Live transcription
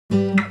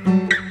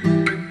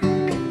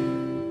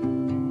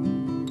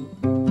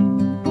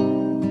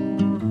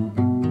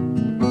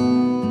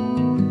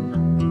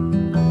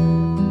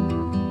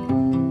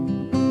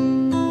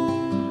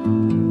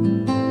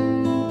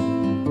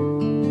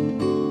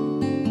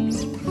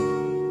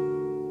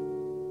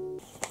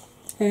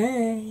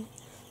Hey,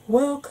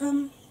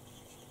 welcome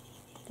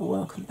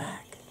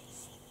back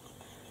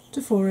to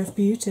 4F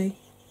Beauty.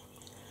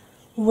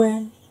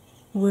 When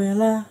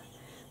will I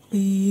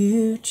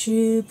be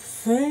YouTube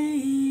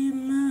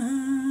famous?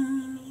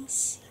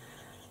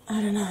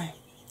 I don't know,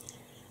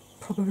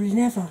 probably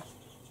never.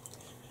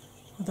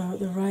 Although at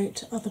the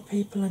rate other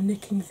people are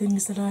nicking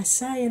things that I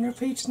say and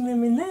repeating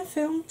them in their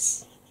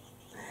films,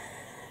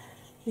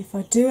 if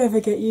I do ever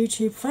get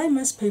YouTube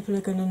famous, people are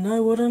going to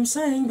know what I'm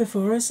saying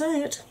before I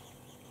say it.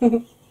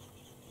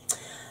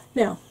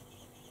 Now,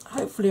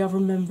 hopefully I've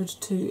remembered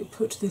to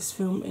put this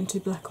film into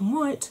black and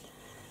white,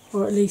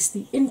 or at least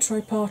the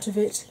intro part of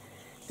it,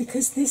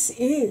 because this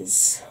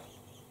is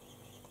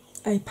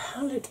a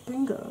palette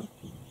bingo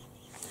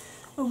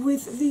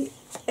with the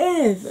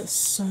ever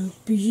so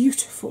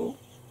beautiful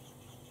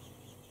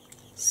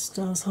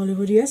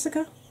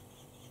StarsHollywoodJessica,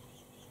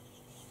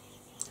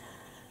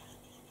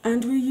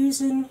 and we're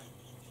using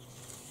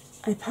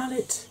a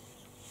palette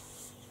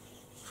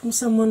from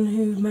someone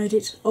who made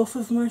it off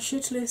of my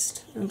shit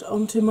list and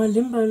onto my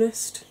limbo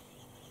list.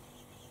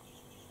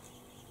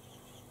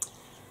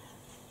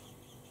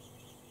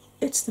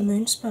 It's the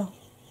Moon Spell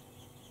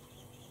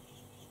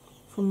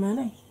from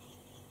Manny.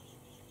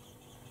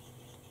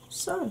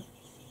 So,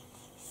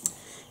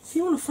 if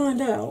you want to find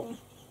out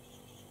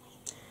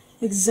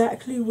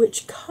exactly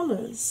which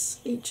colours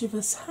each of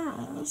us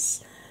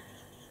has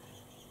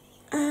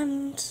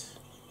and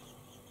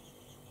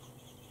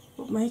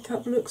what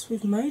makeup looks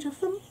we've made of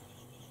them,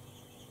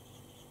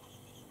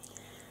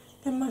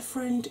 then my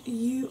friend,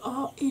 you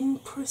are in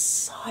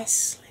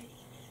precisely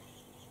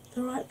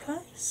the right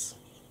place.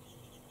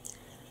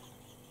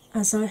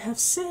 As I have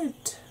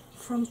said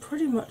from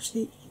pretty much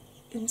the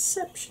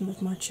inception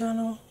of my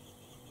channel,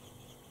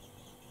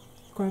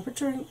 grab a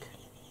drink,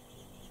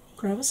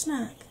 grab a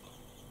snack,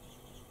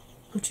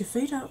 put your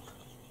feet up,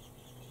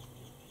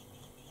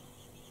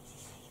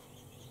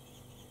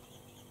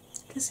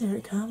 because here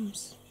it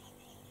comes.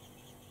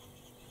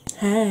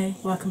 Hey,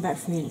 welcome back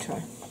from the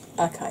intro.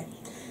 Okay,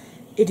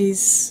 it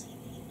is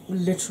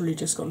literally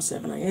just gone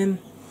 7 AM.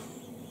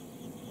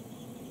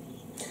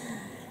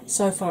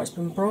 So far it's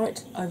been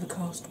bright,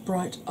 overcast.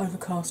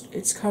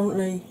 It's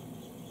currently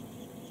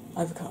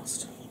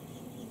overcast.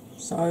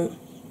 So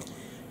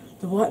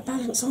the white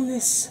balance on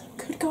this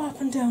could go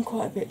up and down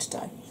quite a bit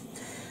today.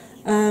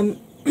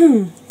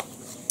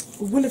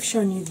 Will have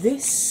shown you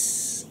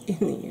this in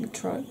the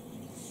intro.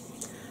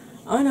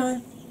 I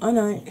know,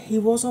 he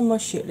was on my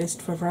shit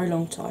list for a very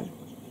long time.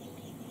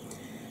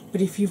 But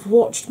if you've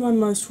watched my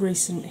most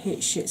recent hit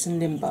shits and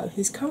limbo,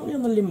 he's currently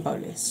on the limbo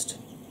list.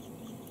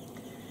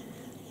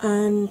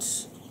 And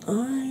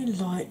I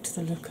liked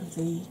the look of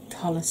the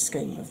colour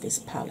scheme of this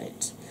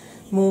palette,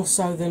 more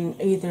so than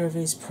either of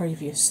his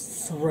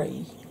previous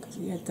three. Because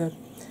he had the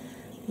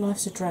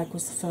Life's a Drag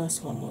was the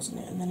first one, wasn't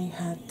it? And then he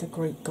had the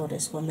Greek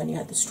Goddess one, then he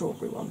had the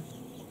Strawberry one.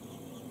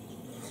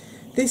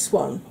 This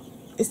one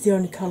is the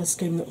only colour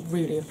scheme that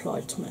really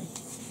applied to me,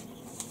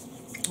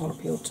 or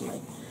appealed to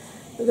me.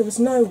 But there was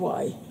no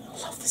way, I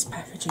love this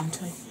packaging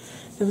too,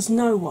 there was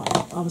no way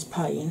I was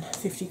paying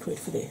 50 quid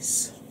for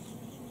this.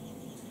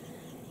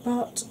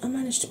 But I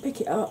managed to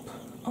pick it up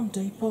on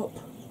Depop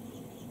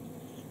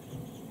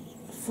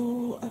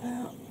for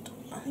about,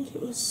 I think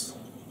it was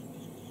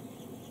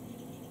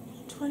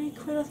 20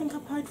 quid, I think I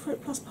paid for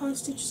it plus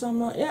postage. So I'm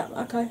like, yeah,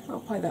 okay,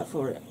 I'll pay that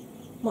for it.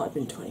 Might have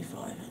been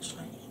 25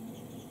 actually.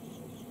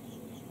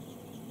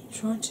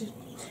 Trying to,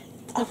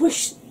 I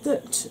wish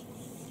that,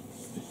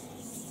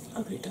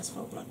 oh but it does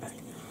fold right back.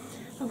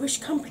 I wish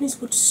companies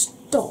would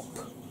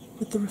stop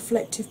with the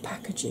reflective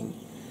packaging,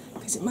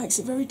 because it makes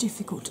it very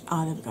difficult,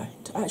 there we go,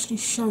 to actually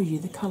show you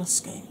the colour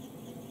scheme.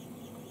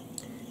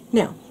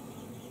 Now,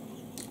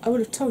 I would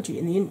have told you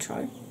in the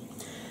intro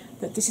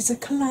that this is a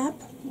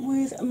collab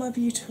with my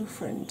beautiful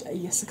friend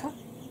Jessica,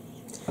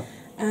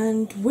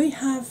 and we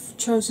have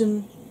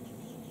chosen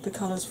the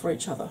colours for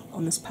each other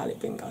on this palette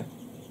bingo.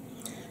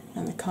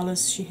 And the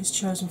colours she has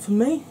chosen for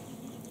me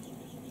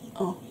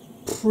are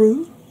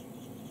Prue,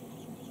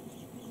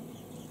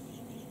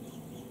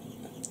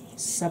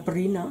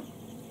 Sabrina,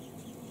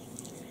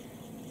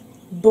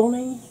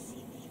 Bonnie,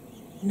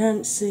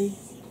 Nancy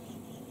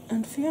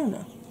and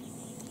Fiona.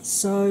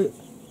 So,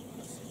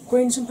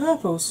 greens and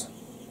purples.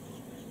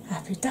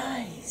 Happy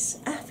days,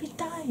 happy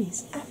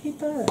days, happy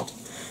bird.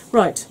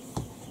 Right,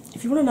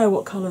 if you want to know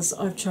what colours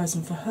I've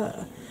chosen for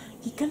her,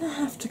 you're going to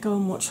have to go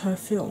and watch her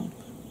film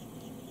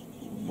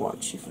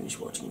once you finish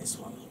watching this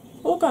one.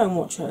 Or go and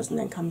watch hers and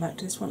then come back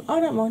to this one. I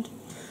don't mind,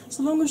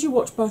 so long as you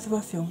watch both of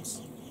our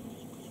films.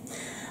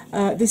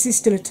 This is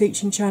still a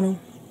teaching channel,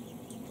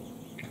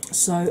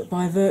 so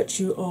by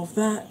virtue of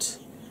that,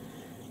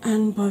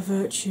 and by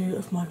virtue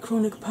of my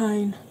chronic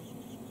pain,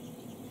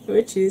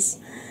 which is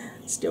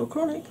still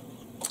chronic,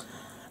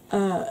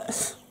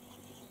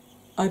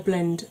 I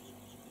blend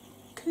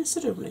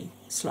considerably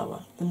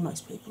slower than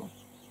most people.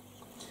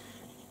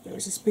 There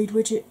is a speed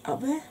widget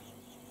up there,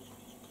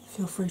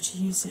 feel free to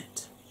use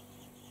it.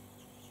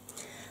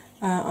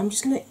 I'm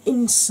just going to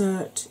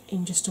insert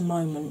in just a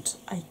moment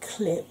a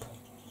clip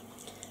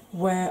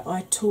where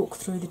I talk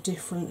through the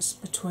difference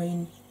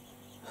between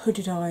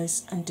hooded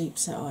eyes and deep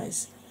set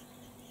eyes.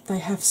 They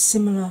have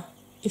similar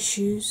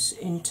issues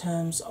in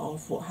terms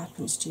of what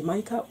happens to your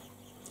makeup,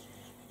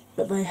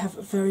 but they have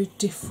very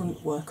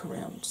different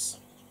workarounds.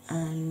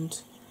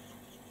 And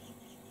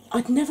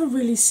I'd never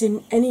really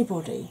seen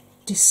anybody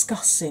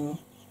discussing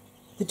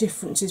the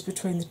differences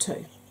between the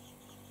two.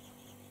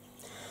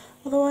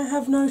 Although I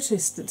have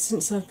noticed that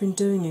since I've been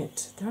doing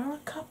it, there are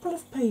a couple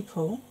of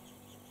people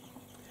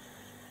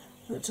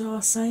that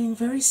are saying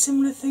very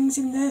similar things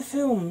in their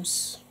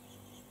films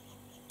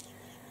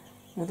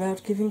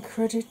without giving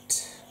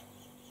credit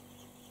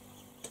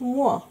to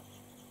moi.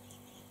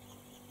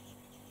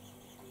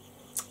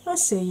 I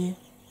see you.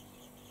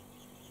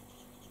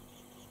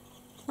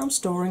 I'm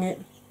storing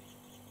it.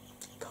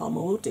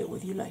 Karma will deal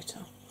with you later.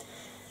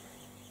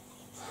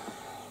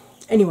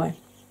 Anyway,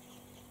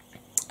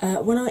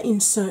 when I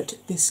insert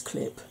this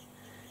clip,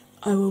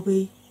 I will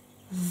be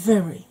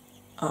very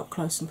up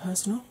close and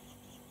personal.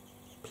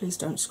 Please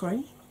don't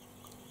scream.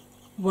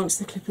 Once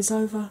the clip is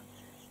over,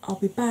 I'll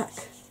be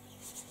back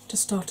to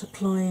start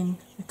applying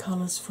the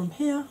colours from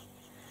here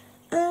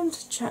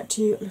and chat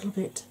to you a little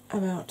bit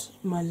about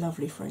my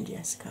lovely friend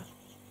Jessica.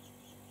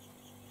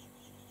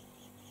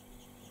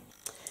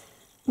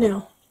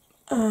 Now,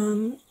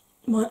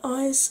 my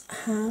eyes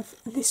have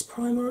this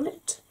primer on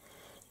it.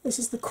 This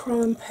is the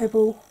Crow &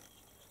 Pebble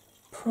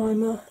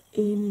primer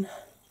in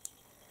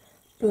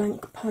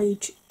blank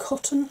page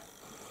cotton.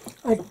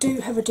 I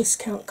do have a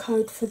discount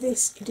code for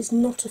this. It is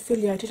not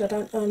affiliated, I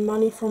don't earn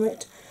money from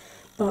it,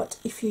 but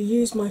if you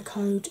use my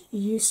code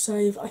you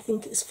save, I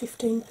think it's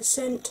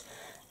 15%,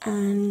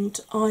 and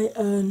I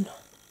earn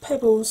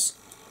pebbles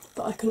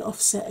that I can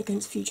offset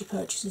against future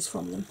purchases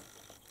from them.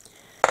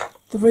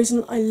 The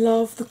reason I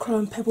love the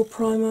Crow & Pebble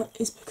primer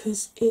is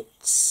because it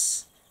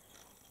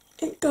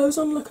goes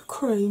on like a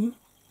cream,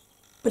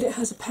 but it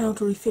has a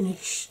powdery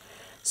finish.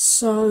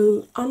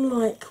 So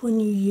unlike when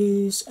you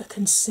use a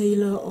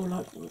concealer or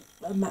like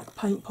a MAC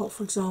paint pot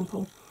for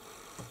example,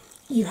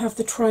 you have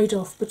the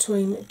trade-off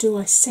between, do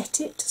I set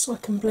it so I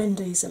can blend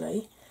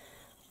easily,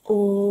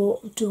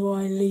 or do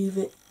I leave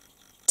it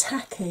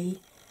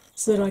tacky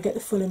so that I get the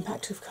full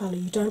impact of colour.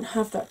 You don't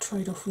have that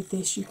trade-off with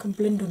this. You can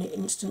blend on it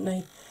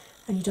instantly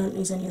and you don't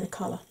lose any of the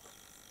colour.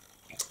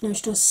 Now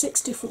she does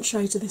 6 different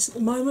shades of this at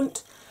the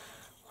moment.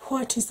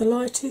 White is the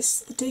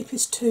lightest, the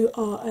deepest 2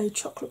 are a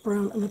chocolate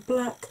brown and a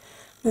black,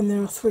 then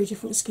there are 3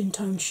 different skin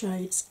tone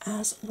shades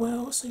as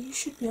well, so you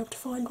should be able to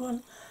find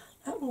one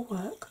that will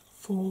work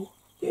for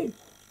you.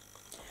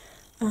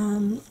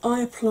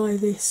 I apply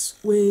this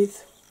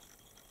with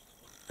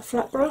a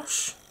flat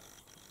brush,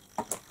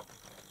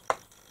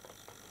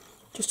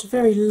 just a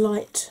very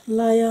light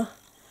layer,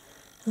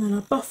 and then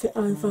I buff it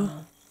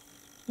over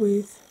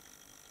with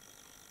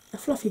a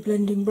fluffy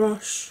blending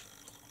brush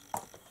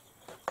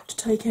to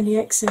take any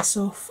excess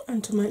off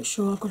and to make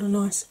sure I've got a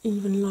nice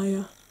even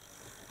layer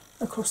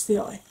across the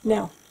eye.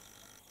 Now,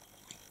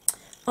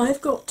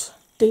 I've got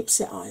deep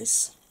set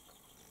eyes,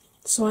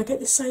 so I get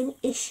the same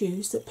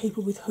issues that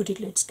people with hooded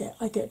lids get.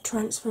 I get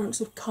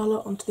transference of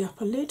colour onto the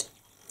upper lid.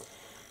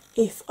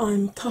 If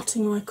I'm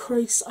cutting my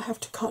crease, I have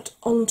to cut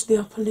onto the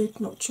upper lid,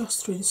 not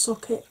just through the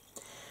socket.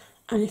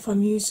 And if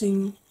I'm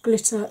using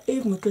glitter,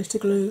 even with glitter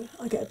glue,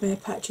 I get a bare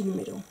patch in the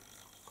middle.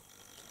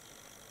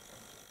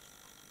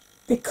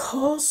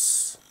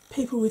 Because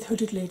people with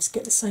hooded lids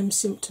get the same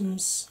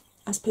symptoms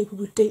as people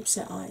with deep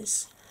set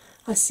eyes,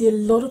 I see a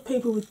lot of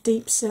people with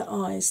deep set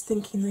eyes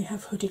thinking they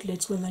have hooded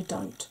lids when they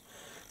don't.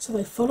 So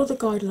they follow the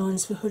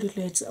guidelines for hooded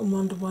lids and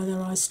wonder why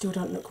their eyes still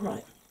don't look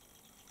right.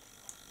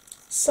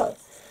 So,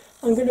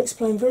 I'm going to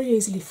explain very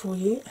easily for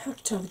you how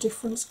to tell the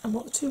difference and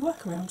what the 2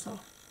 workarounds are.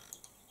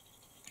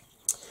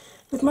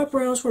 With my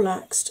brows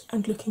relaxed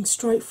and looking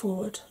straight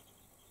forward,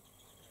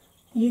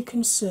 you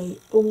can see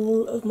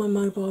all of my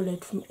mobile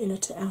lid from inner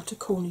to outer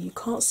corner. You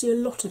can't see a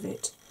lot of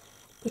it,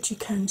 but you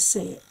can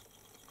see it.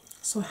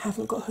 So I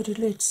haven't got hooded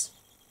lids.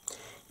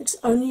 It's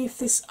only if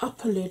this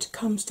upper lid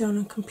comes down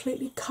and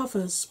completely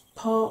covers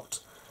part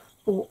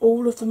or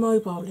all of the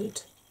mobile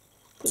lid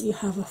that you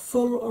have a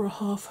full or a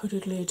half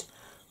hooded lid,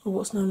 or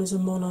what's known as a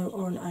mono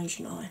or an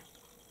Asian eye.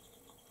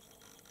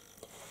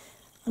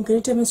 I'm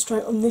going to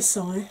demonstrate on this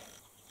eye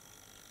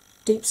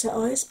deep set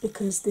eyes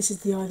because this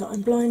is the eye that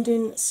I'm blind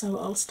in, so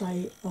I'll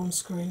stay on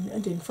screen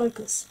and in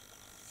focus.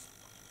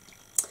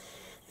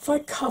 If I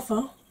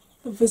cover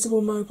the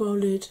visible mobile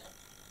lid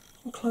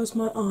and close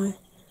my eye,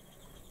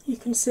 you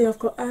can see I've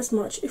got as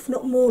much, if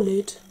not more,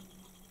 lid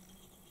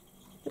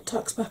that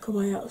tucks back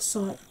away out of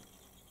sight.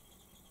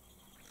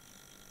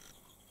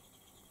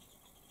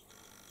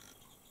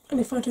 And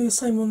if I do the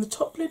same on the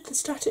top lid, the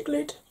static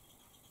lid,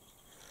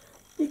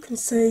 you can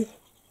see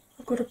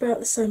I've got about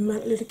the same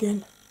amount lid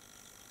again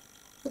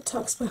that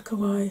tucks back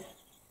away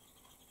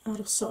out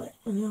of sight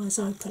when the eye's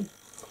open.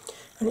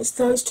 And it's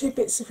those 2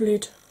 bits of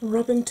lid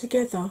rubbing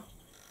together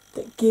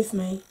that give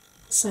me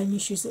the same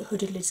issues that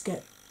hooded lids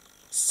get.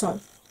 So,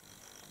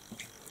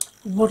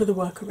 what are the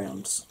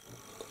workarounds?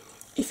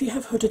 If you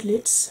have hooded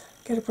lids,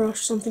 get a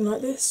brush, something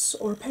like this,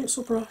 or a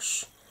pencil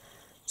brush,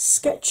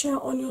 sketch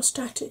out on your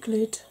static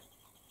lid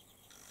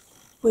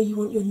where you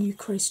want your new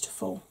crease to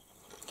fall.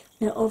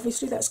 Now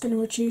obviously that's going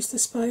to reduce the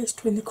space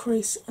between the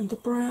crease and the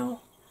brow,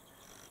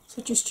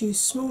 so just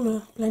use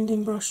smaller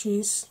blending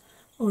brushes,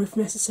 or if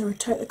necessary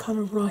take the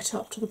colour right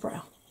up to the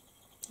brow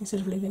instead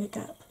of leaving a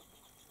gap.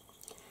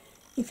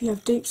 If you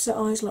have deep set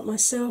eyes like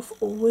myself,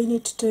 all we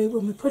need to do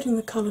when we're putting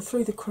the colour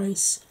through the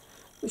crease,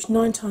 which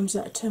 9 times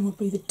out of 10 will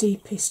be the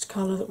deepest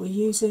colour that we're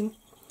using,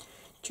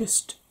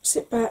 just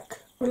sit back,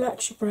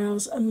 relax your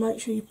brows and make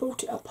sure you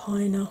brought it up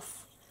high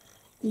enough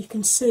that you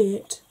can see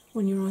it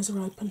when your eyes are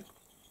open.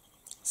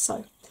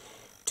 So,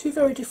 2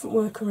 very different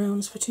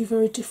workarounds for 2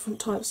 very different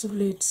types of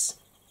lids,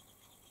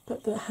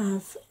 but that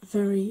have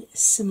very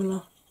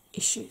similar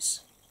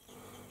issues.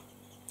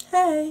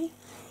 Hey!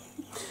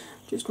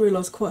 Just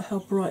realised quite how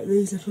bright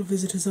these little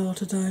visitors are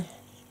today.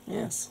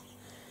 Yes,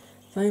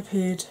 they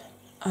appeared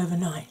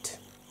overnight.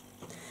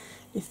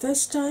 If they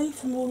stay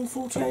for more than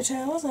 48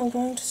 hours, I'm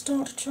going to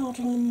start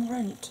charging them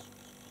rent.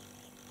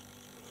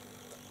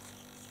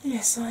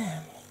 Yes, I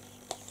am.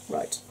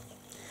 Right.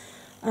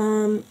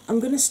 I'm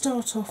going to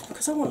start off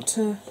because I want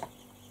to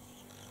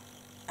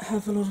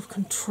have a lot of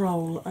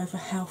control over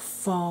how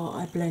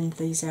far I blend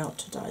these out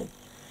today,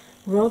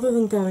 rather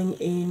than going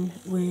in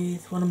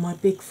with one of my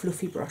big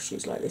fluffy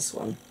brushes like this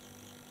one,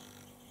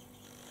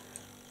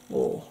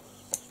 or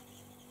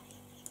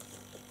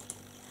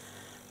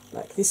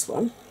like this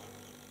one.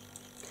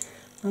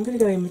 I'm going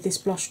to go in with this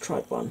blush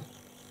tribe one.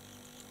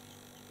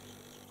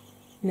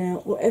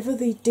 Now, whatever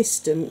the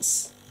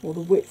distance or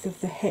the width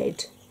of the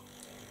head,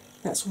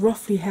 that's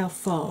roughly how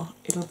far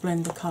it'll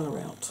blend the colour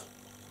out.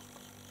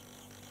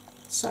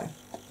 So,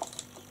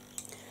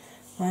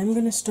 I'm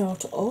going to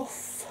start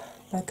off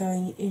by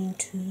going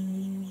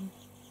into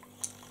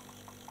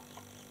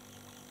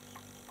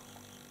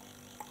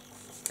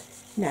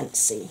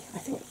Nancy, I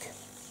think.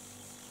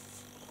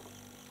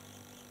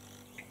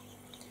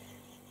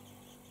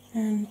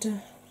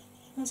 And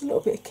there's a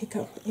little bit of kick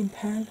up in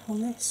pan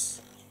on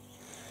this.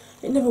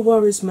 It never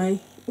worries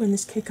me when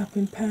there's kick up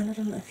in pan. I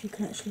don't know if you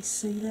can actually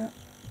see that.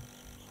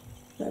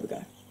 There we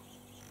go.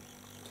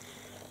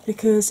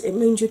 Because it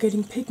means you're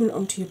getting pigment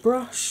onto your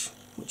brush,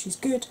 which is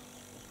good.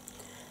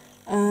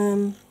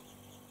 I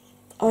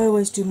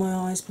always do my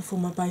eyes before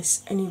my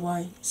base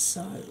anyway,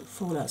 so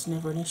fallout's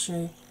never an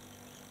issue.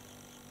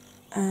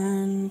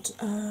 And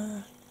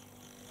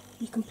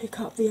you can pick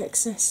up the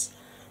excess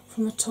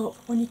from the top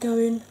when you go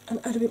in and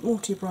add a bit more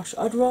to your brush.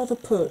 I'd rather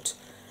put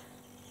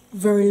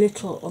very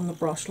little on the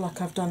brush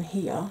like I've done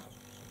here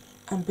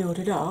and build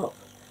it up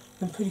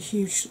than put a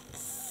huge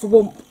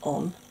thwomp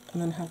on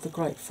and then have the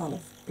great fun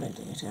of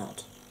blending it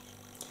out.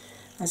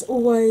 As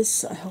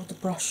always, I hold the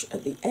brush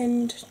at the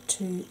end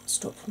to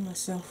stop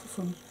myself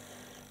from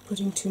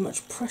putting too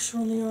much pressure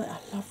on the eye.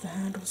 I love the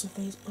handles of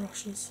these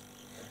brushes.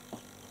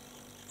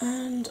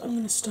 And I'm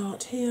going to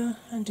start here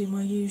and do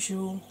my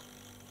usual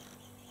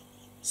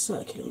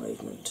circular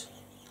movement.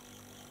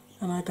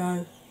 And I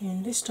go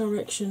in this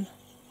direction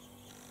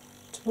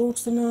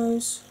towards the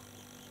nose,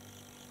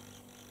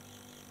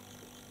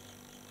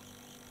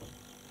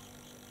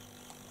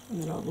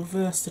 and then I'll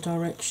reverse the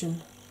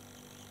direction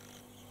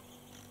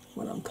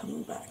when I'm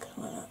coming back,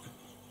 like that.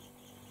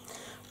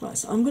 Right,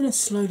 so I'm going to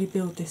slowly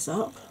build this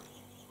up.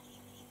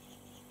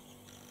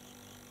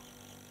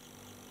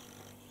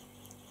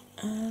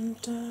 And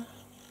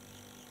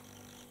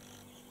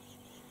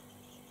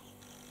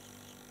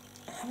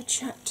have a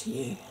chat to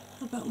you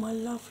about my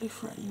lovely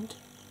friend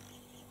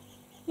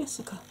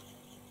Jessica.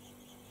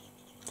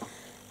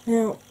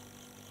 Now,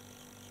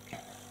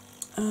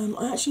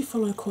 I actually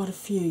follow quite a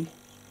few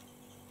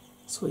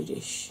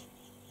Swedish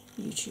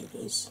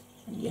YouTubers,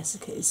 and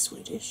Jessica is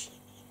Swedish,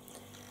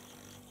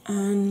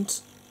 and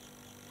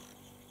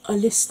I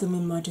list them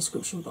in my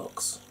description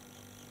box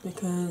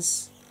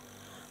because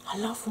I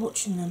love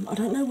watching them. I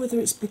don't know whether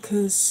it's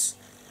because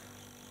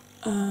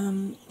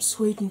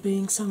Sweden,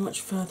 being so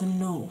much further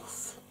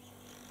north,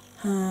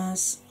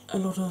 has a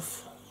lot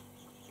of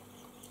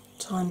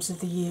times of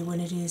the year when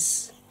it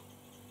is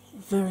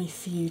very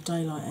few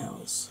daylight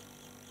hours.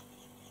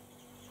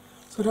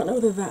 So I don't know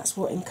whether that's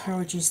what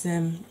encourages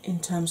them in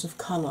terms of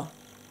colour,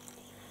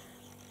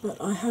 but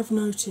I have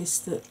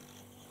noticed that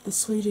the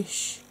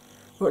Swedish,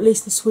 or at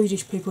least the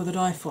Swedish people that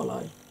I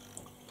follow,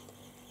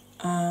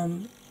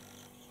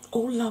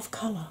 all love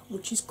colour,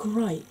 which is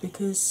great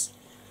because,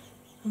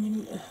 I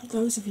mean,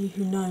 those of you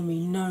who know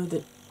me know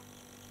that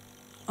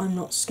I'm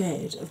not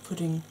scared of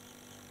putting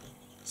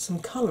some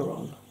colour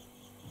on.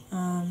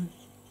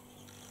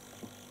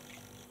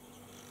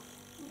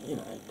 You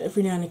know,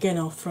 every now and again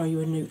I'll throw you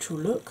a neutral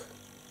look,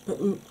 but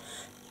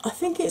I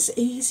think it's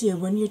easier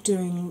when you're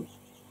doing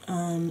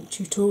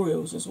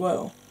tutorials as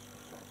well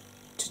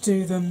to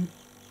do them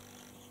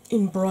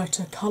in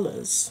brighter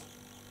colours,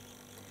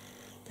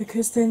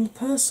 because then the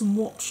person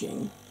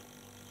watching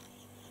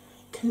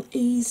can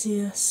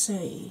easier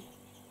see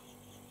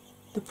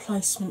the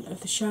placement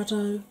of the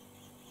shadow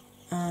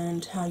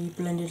and how you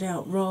blend it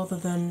out, rather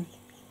than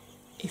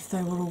if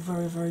they were all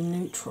very, very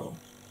neutral.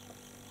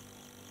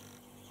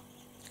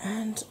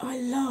 And I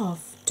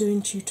love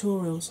doing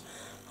tutorials.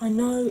 I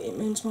know it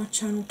means my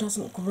channel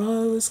doesn't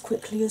grow as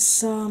quickly as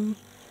some,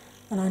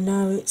 and I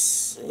know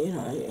it's, you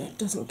know, it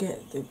doesn't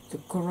get the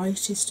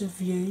greatest of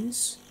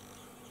views,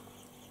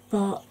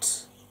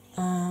 but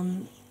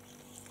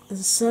there's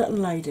a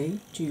certain lady,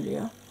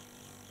 Julia,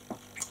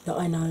 that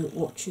I know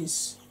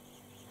watches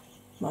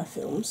my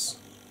films,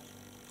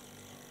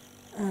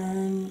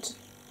 and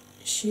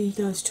she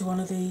goes to one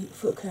of the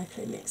foot care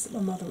clinics that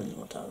my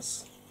mother-in-law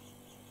does.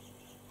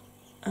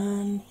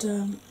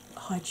 And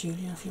hi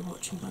Julia, if you're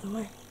watching, by the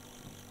way.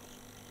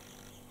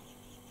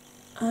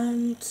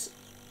 And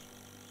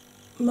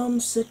Mum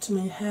said to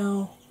me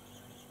how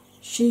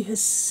she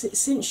has,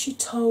 since she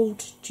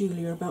told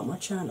Julia about my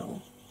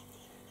channel,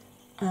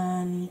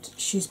 and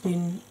she's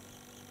been,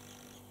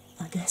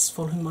 I guess,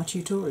 following my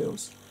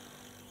tutorials,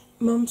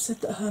 Mum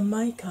said that her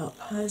makeup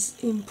has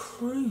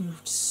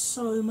improved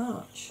so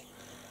much,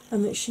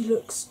 and that she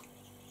looks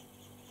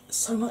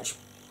so much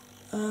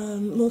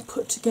more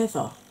put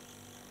together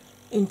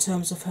in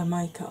terms of her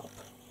makeup.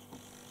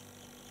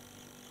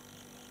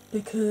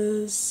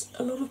 Because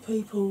a lot of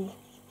people,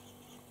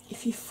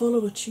 if you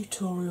follow a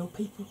tutorial,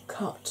 people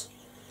cut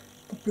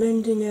the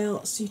blending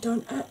out so you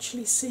don't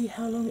actually see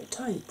how long it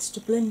takes to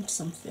blend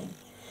something.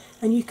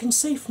 And you can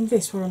see from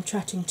this, where I'm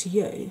chatting to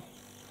you,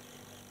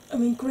 I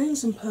mean,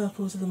 greens and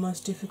purples are the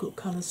most difficult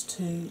colours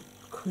to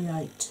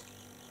create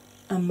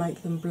and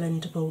make them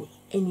blendable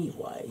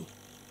anyway.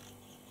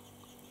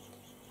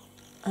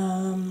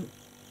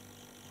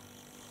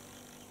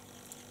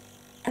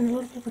 And a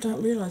lot of people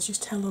don't realise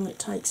just how long it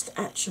takes to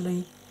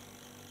actually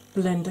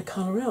blend a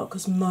colour out,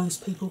 because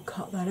most people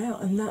cut that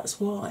out, and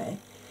that's why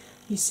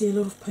you see a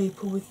lot of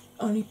people with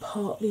only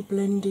partly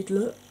blended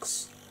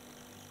looks,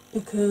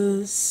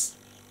 because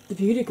the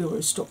beauty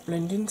gurus stop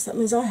blending, so that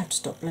means I have to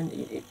stop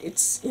blending.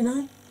 It's, you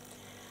know.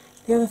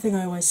 The other thing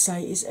I always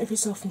say is every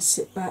so often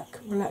sit back,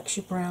 relax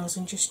your brows,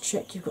 and just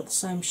check you've got the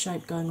same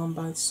shape going on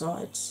both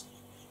sides,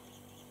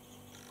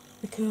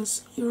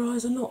 because your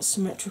eyes are not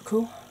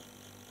symmetrical.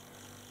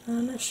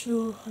 Unless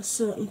you're a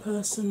certain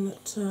person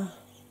that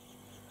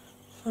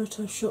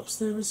photoshops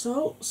their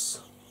results,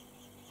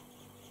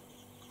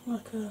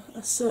 like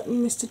a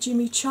certain Mr.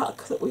 Jimmy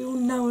Chuck that we all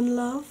know and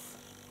love,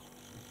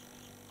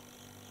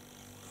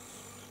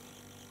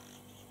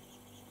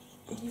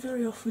 you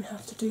very often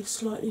have to do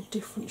slightly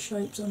different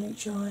shapes on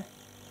each eye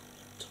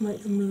to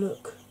make them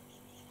look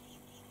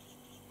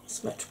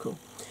symmetrical.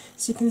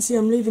 So you can see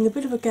I'm leaving a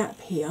bit of a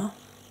gap here.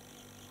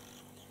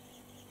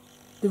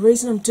 The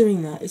reason I'm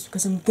doing that is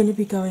because I'm going to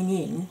be going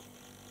in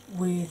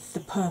with the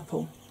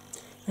purple,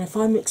 and if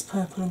I mix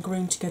purple and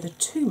green together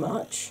too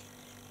much,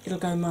 it'll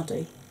go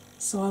muddy.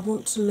 So I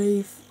want to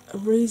leave a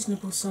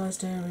reasonable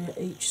sized area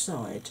each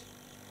side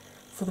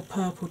for the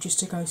purple just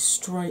to go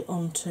straight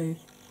onto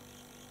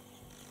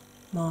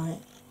my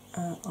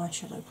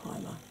eyeshadow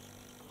primer.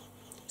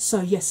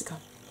 So Jessica,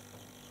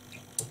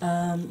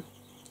 I'd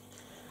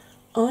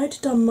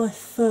done my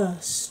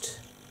first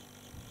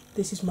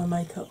This Is My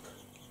Makeup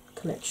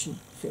collection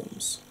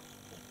films.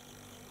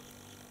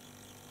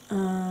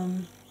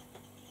 And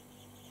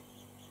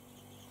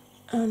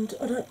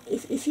I don't,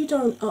 if you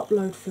don't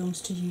upload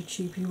films to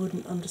YouTube, you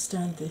wouldn't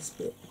understand this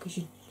bit because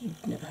you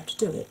never have to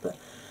do it. But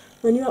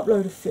when you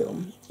upload a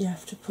film, you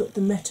have to put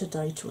the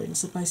metadata in.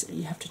 So basically,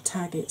 you have to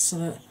tag it so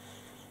that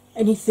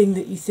anything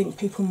that you think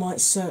people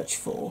might search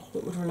for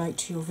that would relate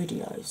to your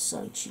videos,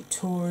 so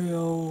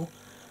tutorial,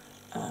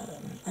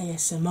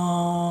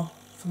 ASMR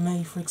for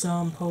me, for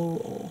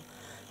example, or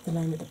the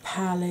name of the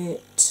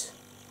palette,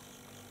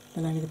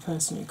 the name of the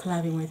person you're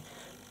collabing with,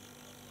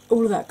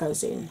 all of that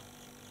goes in.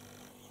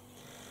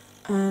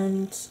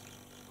 And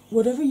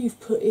whatever you've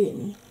put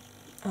in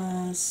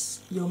as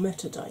your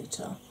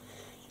metadata,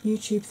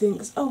 YouTube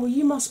thinks, oh, well,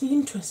 you must be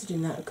interested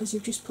in that because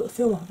you've just put a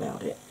film up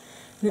about it.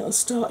 And it'll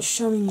start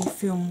showing you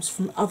films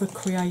from other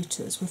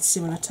creators with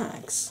similar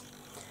tags.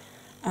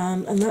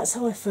 And that's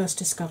how I first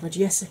discovered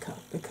Jessica,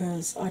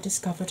 because I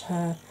discovered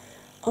her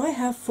I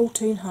have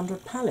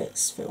 1400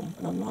 palettes film,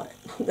 and I'm like,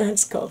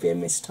 that's got to be a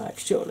mistype,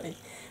 surely.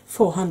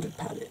 400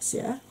 palettes,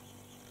 yeah?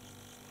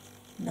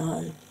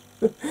 No.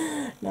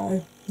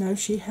 no,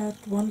 she had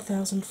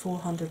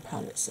 1400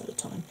 palettes at the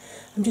time.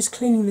 I'm just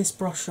cleaning this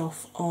brush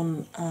off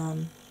on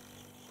a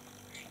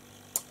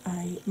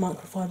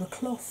microfiber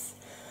cloth.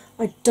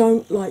 I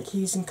don't like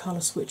using colour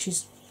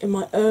switches. In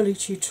my early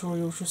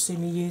tutorials, you'll see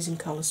me using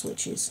colour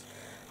switches.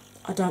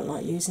 I don't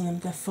like using them,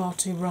 they're far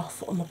too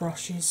rough on the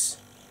brushes.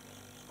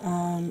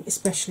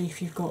 Especially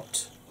if you've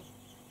got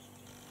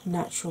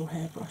natural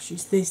hair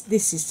brushes.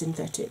 This is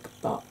synthetic,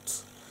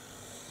 but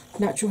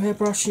natural hair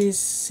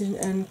brushes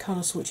and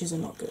colour switches are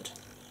not good.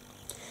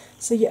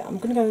 So yeah, I'm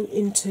going to go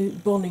into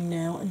bonning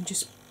now and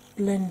just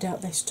blend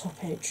out this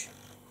top edge.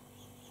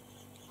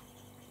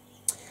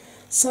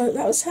 So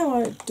that was how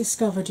I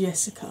discovered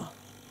Jessica.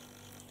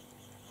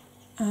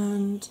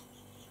 And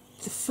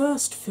the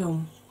first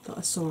film that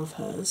I saw of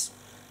hers,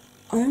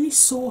 I only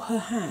saw her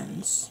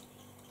hands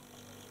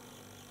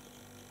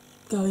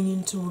going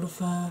into all of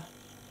her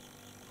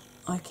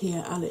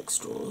IKEA Alex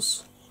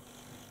drawers,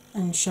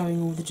 and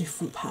showing all the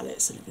different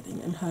palettes and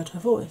everything, and heard her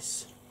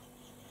voice.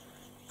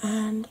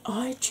 And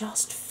I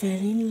just fell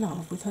in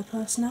love with her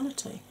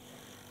personality.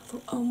 I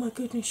thought, oh my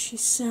goodness, she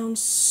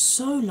sounds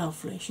so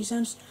lovely. She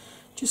sounds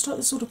just like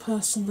the sort of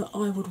person that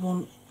I would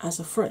want as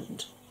a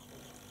friend.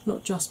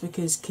 Not just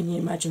because, can you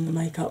imagine the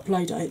makeup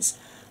playdates,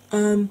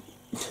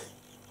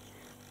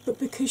 but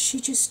because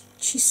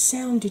she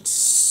sounded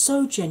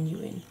so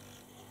genuine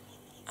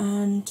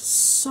and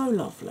so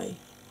lovely.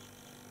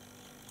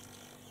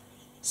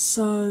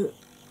 So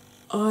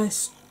I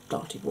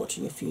started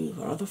watching a few of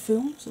her other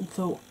films and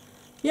thought,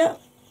 yeah,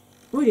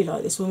 really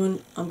like this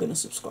woman, I'm going to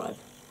subscribe.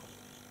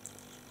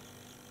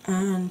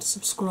 And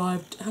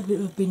subscribed, had a bit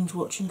of a binge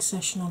watching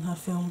session on her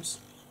films.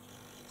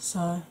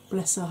 So,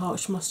 bless her heart,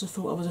 she must have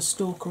thought I was a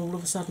stalker, all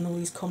of a sudden all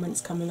these comments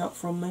coming up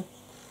from me.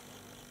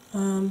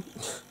 And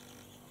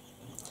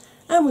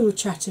we were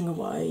chatting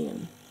away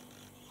and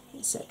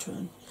etc.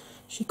 And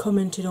she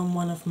commented on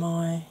one of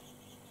my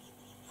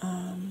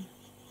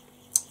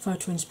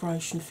photo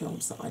inspiration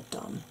films that I'd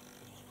done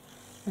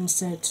and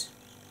said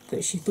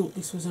that she thought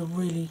this was a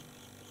really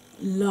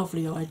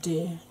lovely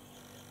idea.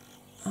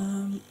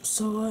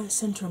 So I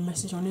sent her a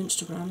message on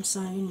Instagram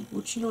saying,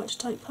 would she like to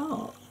take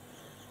part?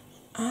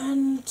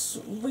 And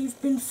we've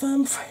been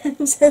firm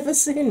friends ever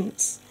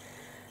since.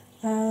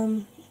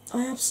 I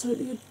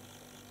absolutely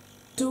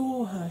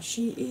adore her.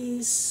 She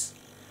is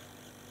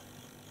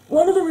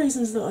one of the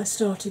reasons that I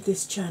started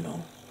this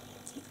channel,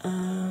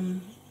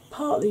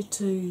 partly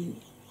to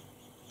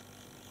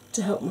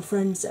help my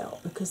friends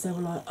out, because they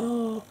were like,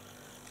 oh,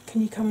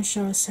 can you come and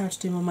show us how to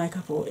do my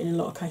makeup, or in a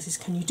lot of cases,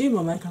 can you do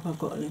my makeup, I've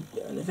got an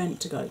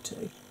event to go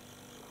to.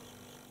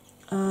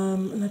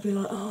 And they'd be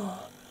like,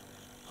 oh,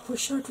 I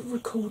wish I'd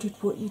recorded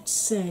what you'd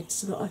said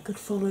so that I could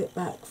follow it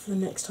back for the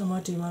next time I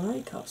do my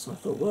makeup. So I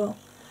thought, well,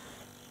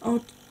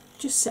 I'll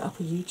just set up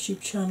a YouTube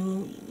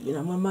channel, you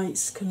know, my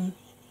mates can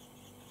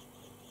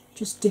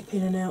just dip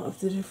in and out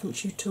of the different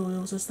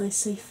tutorials as they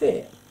see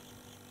fit.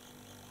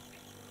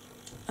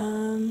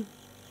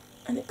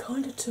 And it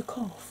kind of took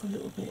off a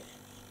little bit.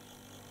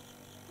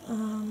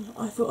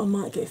 I thought I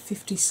might get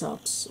 50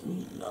 subs.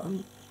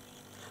 And,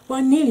 well,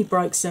 I nearly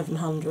broke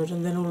 700,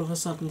 and then all of a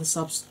sudden the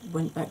subs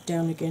went back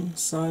down again,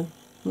 so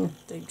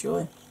deep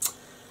joy.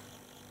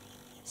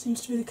 Seems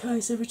to be the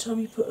case every time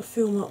you put a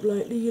film up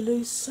lately, you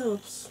lose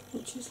subs,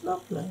 which is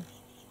lovely.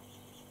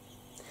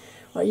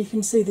 Right, you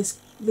can see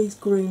these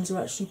greens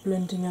are actually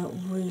blending out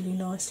really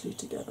nicely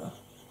together.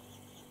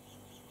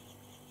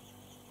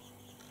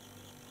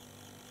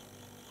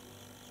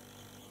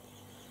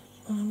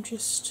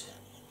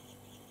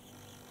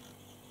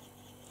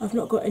 I've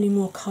not got any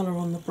more colour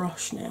on the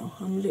brush now.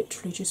 I'm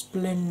literally just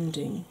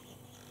blending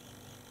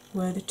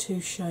where the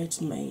two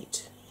shades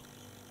meet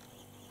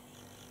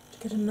to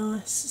get a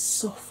nice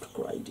soft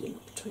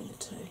gradient between the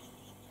two.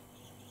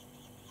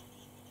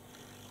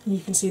 And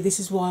you can see this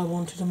is why I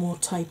wanted a more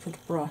tapered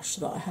brush,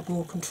 so that I had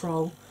more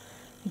control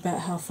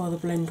about how far the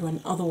blend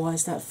went.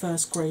 Otherwise that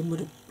first green would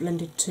have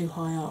blended too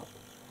high up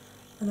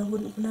and I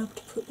wouldn't have been able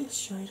to put this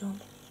shade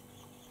on.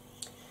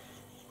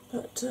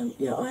 But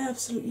yeah, I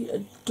absolutely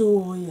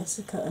adore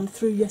Jessica, and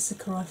through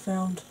Jessica I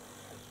found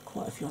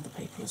quite a few other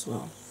people as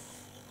well.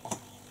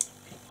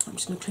 I'm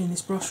just going to clean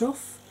this brush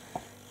off,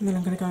 and then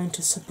I'm going to go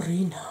into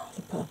Sabrina,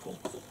 the purple,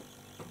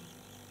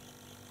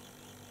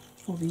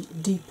 or the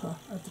deeper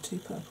of the two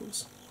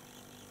purples.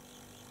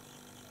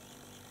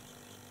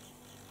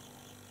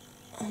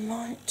 I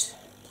might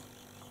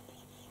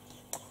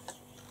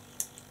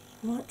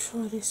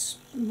try this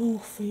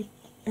Morphe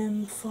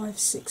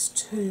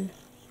M562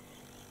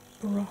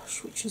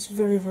 brush, which is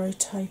very, very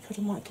tapered.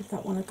 I might give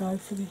that one a go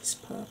for this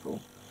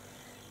purple.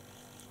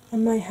 I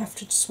may have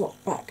to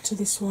swap back to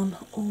this one,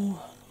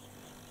 or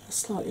a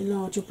slightly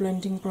larger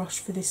blending brush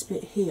for this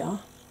bit here,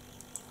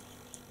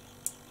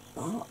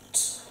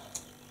 but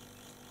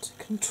to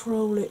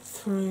control it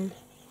through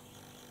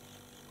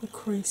the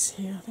crease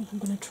here, I think I'm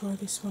going to try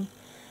this one.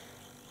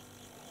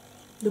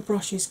 The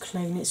brush is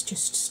clean, it's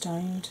just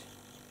stained.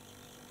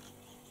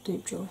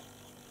 Deep joy.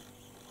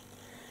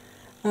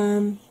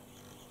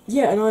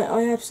 Yeah, and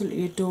I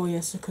absolutely adore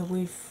Jessica.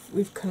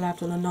 We've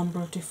collabed on a number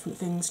of different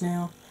things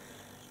now.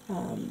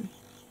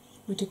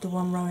 We did the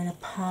one row in a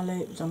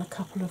palette, we've done a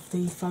couple of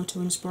the photo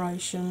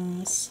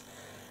inspirations,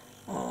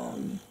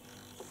 and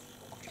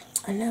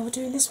now we're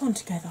doing this one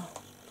together,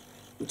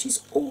 which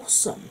is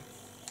awesome.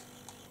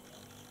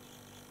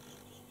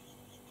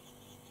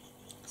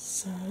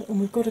 So, and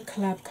we've got a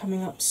collab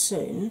coming up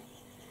soon,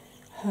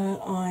 her,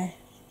 I,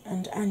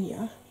 and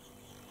Anya,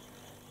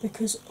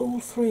 because all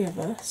three of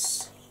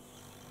us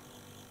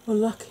were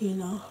lucky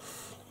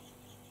enough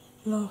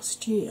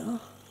last year,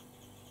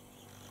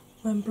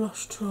 when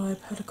Blush Tribe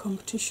had a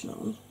competition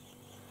on,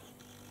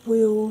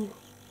 we were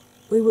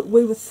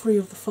 3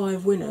 of the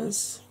 5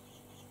 winners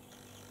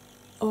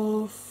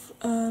of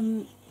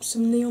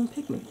some neon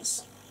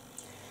pigments.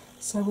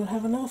 So we'll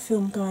have another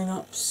film going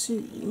up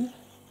soon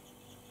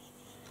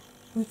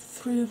with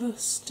 3 of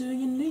us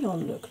doing a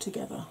neon look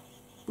together,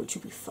 which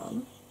will be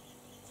fun.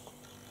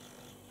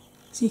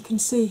 So you can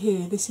see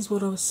here, this is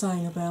what I was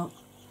saying about,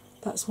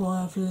 that's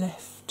why I've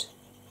left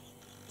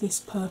this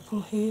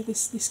purple here,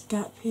 this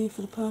gap here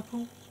for the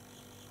purple.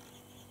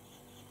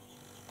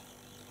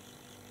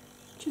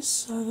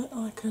 Just so that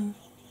I can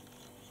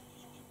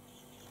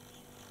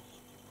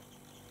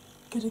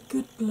get a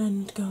good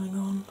blend going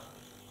on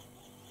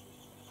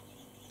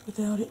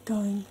without it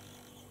going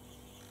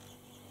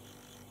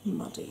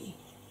muddy.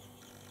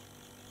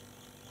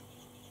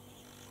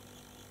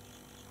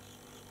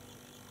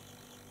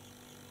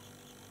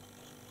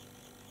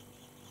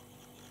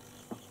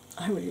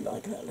 I really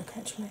like that look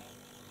actually.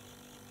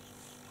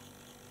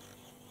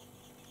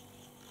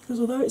 Because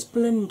although it's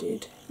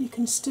blended, you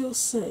can still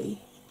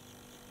see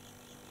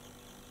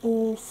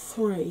all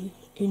three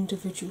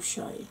individual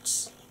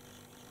shades.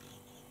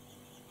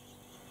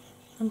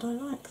 And I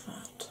like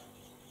that.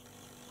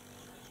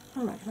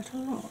 I like that a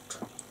lot.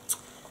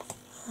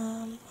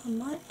 I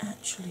might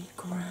actually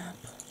grab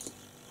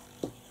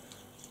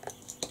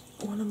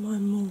one of my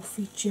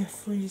Morphe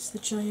Jeffries, the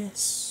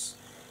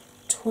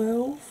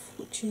JS12,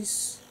 which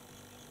is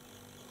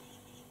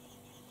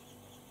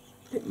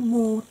a bit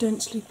more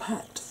densely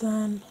packed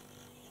than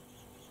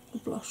the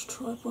Blush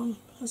Tribe one,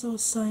 as I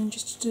was saying,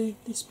 just to do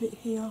this bit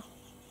here.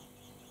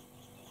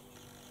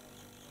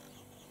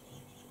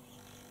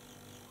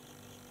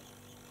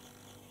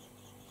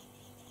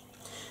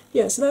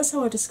 Yeah, so that's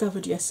how I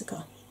discovered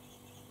Jessica.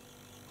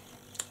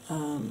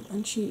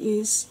 And she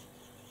is,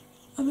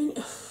 I mean,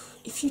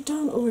 if you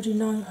don't already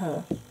know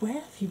her, where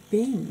have you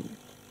been?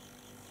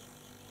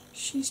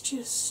 She's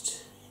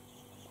just.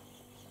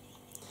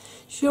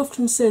 She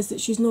often says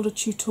that she's not a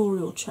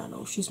tutorial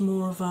channel, she's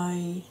more of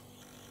a.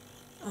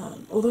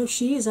 Although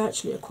she is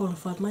actually a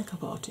qualified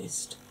makeup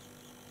artist,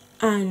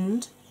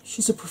 and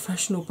she's a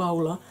professional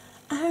bowler,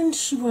 and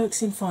she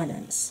works in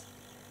finance.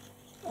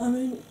 I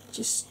mean,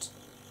 just.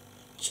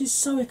 She's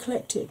so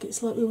eclectic,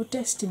 it's like we were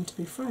destined to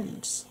be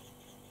friends.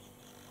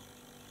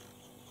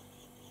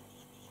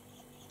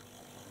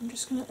 I'm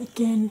just going to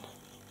again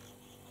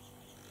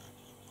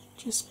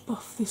just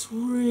buff this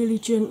really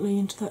gently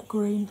into that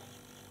green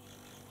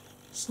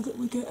so that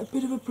we get a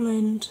bit of a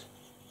blend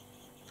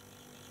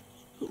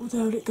but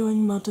without it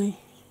going muddy.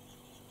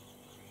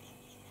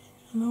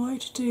 And the way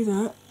to do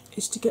that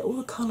is to get all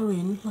the colour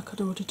in like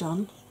I'd already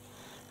done,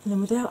 and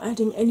then without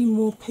adding any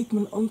more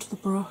pigment onto the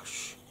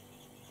brush,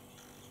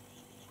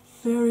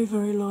 very,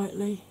 very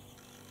lightly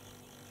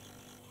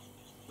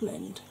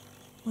blend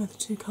where the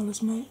two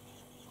colours meet.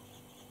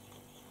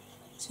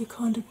 So you're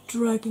kind of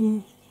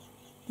dragging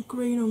the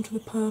green onto the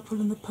purple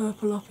and the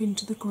purple up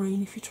into the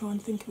green, if you try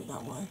and think of it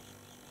that way.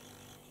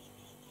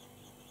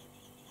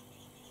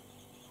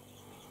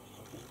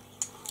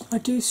 I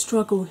do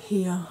struggle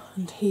here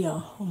and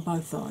here on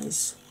both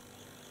eyes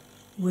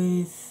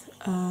with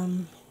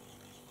very,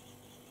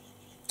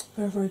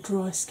 very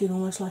dry skin,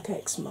 almost like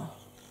eczema.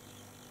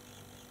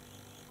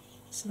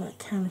 So that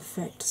can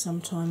affect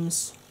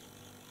sometimes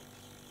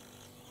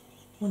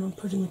when I'm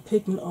putting the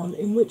pigment on,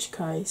 in which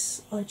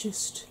case I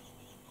just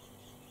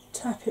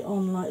tap it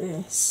on like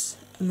this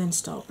and then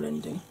start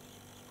blending.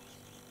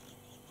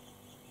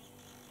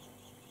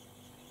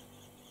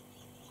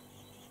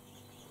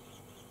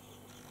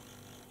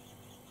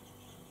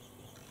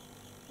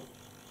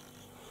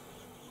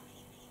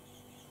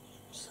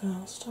 So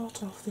I'll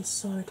start off this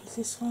side with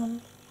this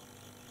one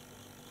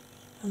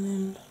and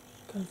then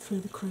go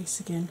through the crease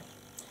again.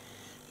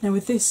 Now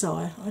with this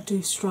eye I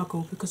do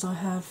struggle because I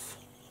have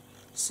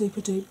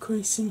super deep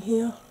creasing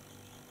here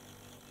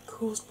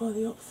caused by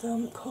the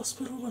ophthalmic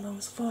hospital when I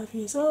was 5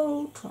 years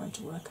old, trying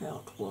to work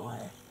out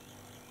why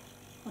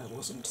I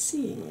wasn't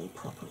seeing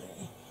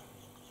properly.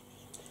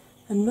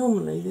 And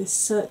normally this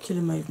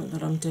circular movement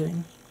that I'm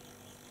doing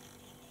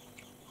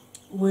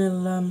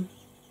will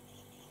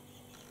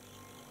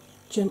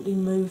gently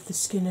move the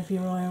skin of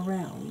your eye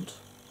around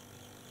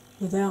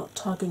without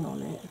tugging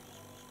on it,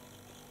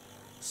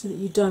 so that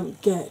you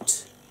don't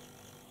get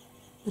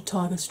the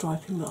tiger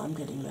striping that I'm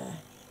getting there.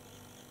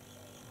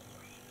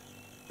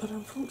 But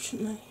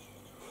unfortunately,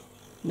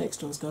 next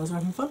door's girls are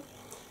having fun.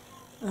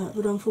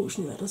 But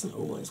unfortunately, that doesn't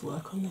always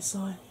work on this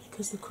eye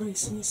because the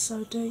creasing is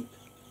so deep.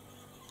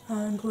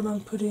 And when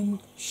I'm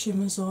putting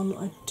shimmers on,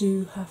 I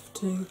do have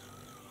to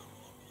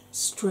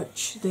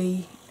stretch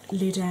the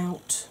lid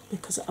out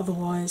because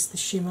otherwise the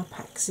shimmer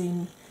packs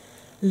in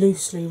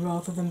loosely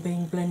rather than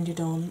being blended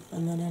on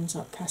and then ends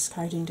up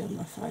cascading down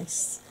my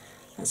face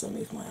as I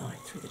move my eye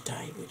through the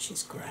day, which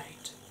is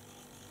great.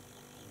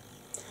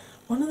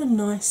 One of the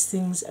nice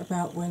things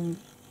about when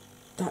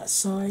that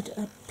side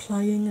are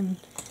playing and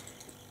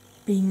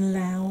being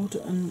loud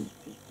and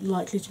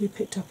likely to be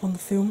picked up on the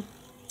film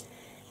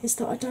is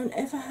that I don't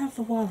ever have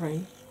the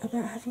worry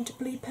about having to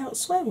bleep out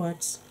swear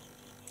words,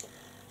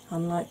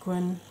 unlike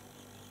when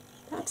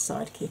that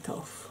side kick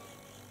off.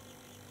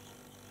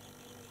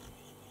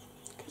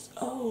 Because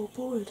oh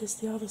boy, does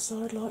the other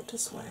side like to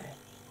swear.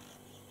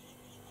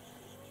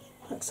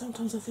 Like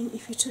sometimes I think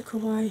if you took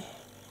away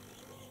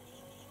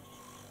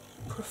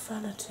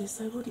profanities,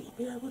 they wouldn't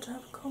be able to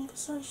have a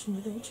conversation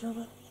with each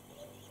other.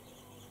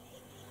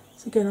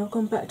 So again, I've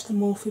gone back to the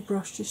Morphe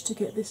brush just to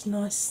get this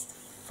nice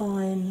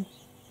fine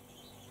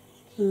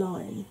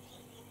line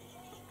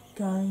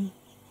going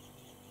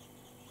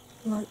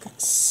like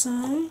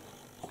so.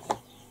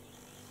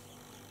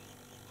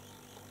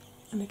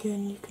 And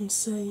again, you can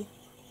see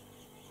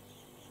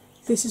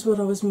this is what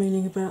I was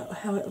meaning about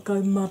how it'll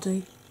go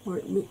muddy where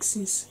it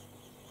mixes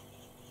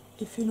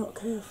if you're not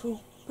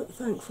careful. But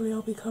thankfully,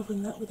 I'll be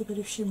covering that with a bit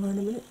of shimmer in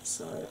a minute.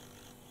 So,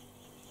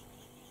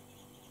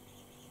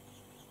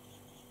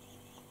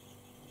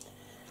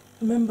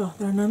 remember,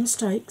 there are no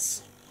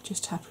mistakes,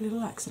 just happy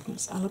little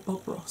accidents, a la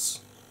Bob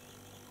Ross.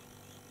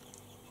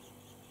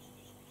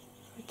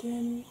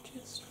 Again,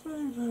 just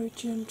very, very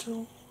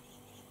gentle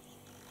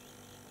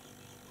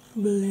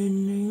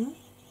blending.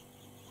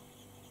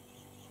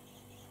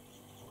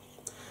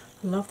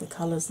 I love the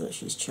colours that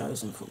she's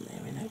chosen from there,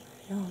 you know,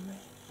 really, aren't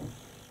they?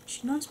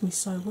 She knows me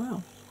so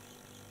well.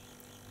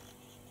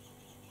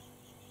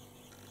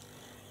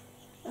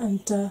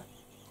 And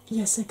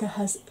Jessica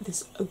has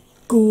this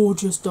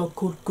gorgeous dog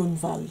called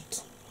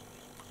Gunvald.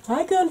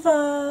 Hi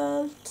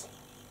Gunvald!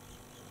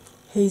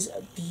 He's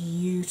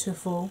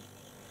beautiful.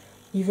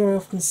 You very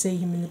often see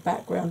him in the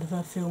background of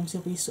her films.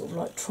 He'll be sort of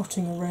like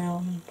trotting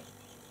around.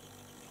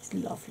 He's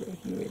lovely,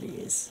 he really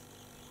is.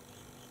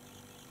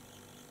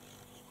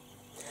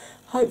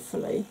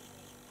 Hopefully,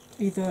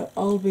 either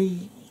I'll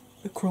be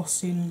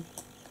across in,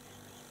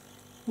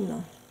 you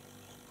know,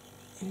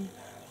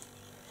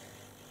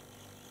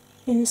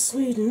 in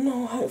Sweden,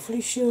 or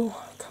hopefully she'll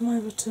come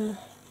over to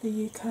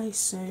the UK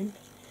soon.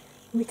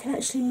 And we can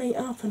actually meet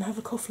up and have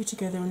a coffee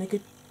together and a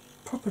good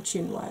proper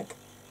chin wag.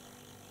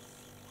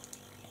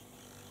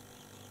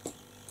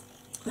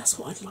 That's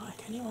what I'd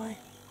like anyway.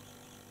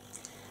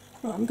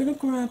 Right, I'm going to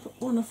grab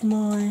one of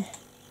my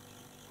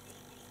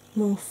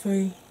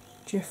Morphe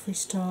Jeffree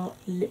Star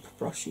lip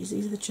brushes.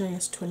 These are the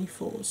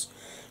JS24s.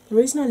 The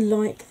reason I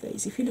like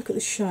these, if you look at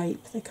the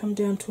shape, they come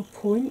down to a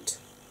point,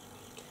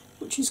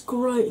 which is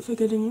great for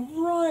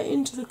getting right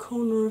into the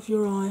corner of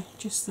your eye,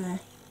 just there.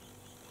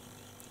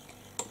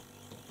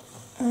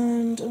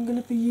 And I'm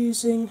going to be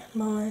using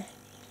my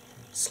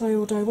Slay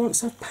All Day.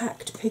 Once I've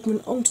packed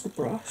pigment onto the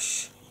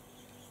brush,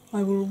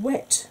 I will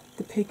wet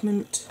the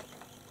pigment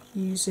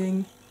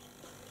using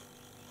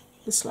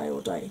the Slay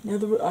All Day. Now,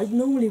 I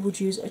normally would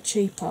use a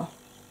cheaper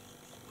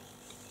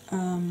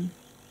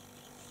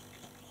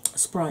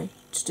spray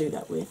to do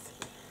that with,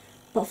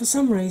 but for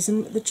some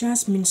reason the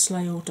Jasmine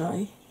Slay All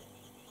Day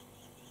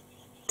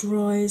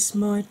dries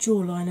my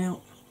jawline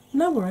out.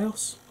 Nowhere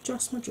else,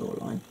 just my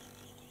jawline.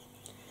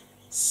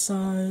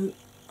 So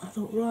I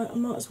thought, right, I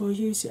might as well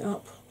use it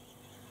up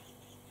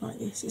like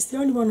this. It's the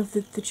only one of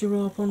the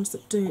Gerard ones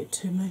that do it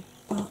to me.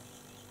 But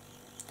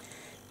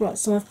right,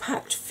 so I've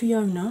packed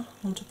Fiona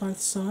onto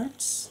both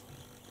sides.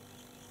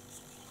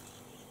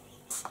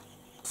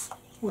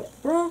 Wet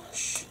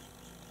brush.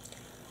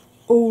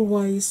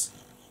 Always,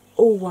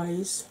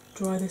 always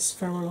dry this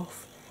ferrule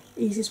off.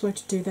 Easiest way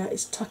to do that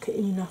is tuck it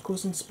in your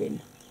knuckles and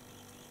spin.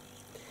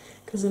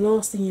 Because the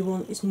last thing you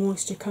want is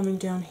moisture coming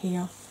down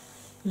here,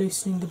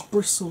 loosening the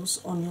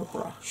bristles on your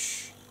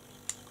brush.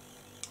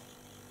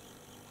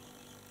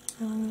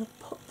 And I'm going to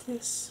pop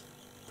this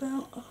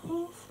about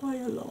halfway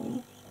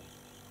along.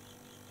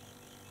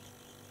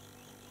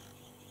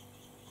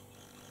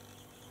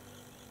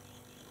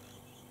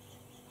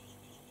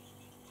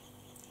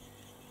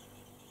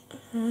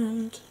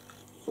 And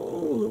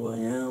all the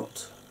way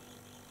out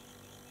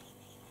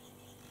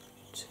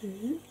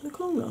to the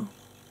corner.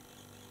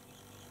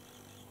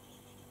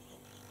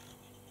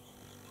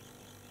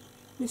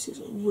 This is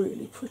a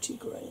really pretty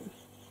green.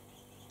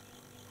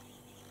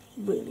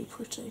 Really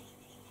pretty.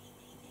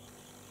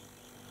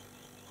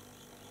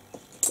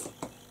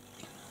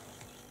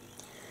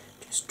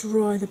 Just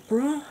dry the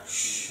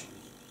brush,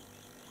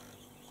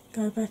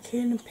 go back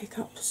in and pick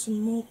up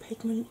some more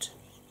pigment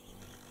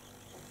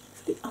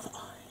for the other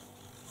eye.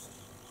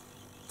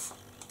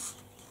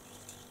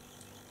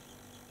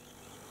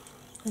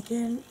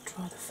 Again,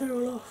 dry the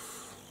ferrule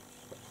off.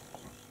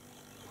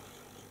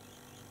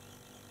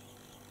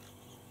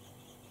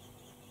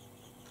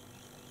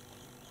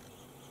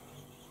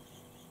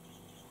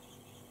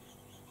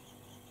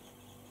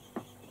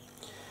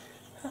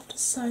 I have to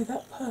say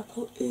that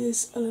purple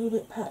is a little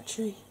bit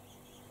patchy,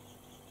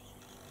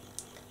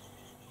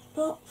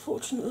 but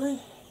fortunately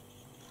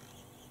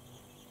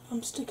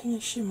I'm sticking a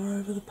shimmer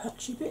over the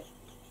patchy bit,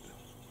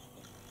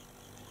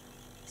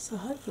 so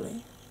hopefully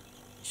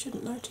you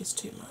shouldn't notice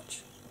too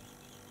much.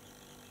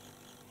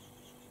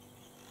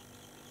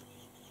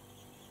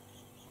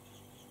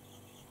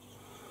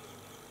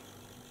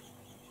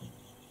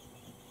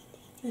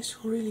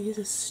 This really is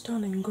a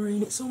stunning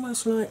green. It's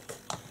almost like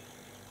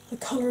the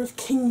colour of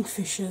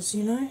kingfishers,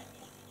 you know?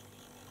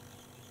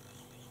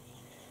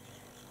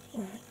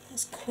 Right,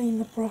 let's clean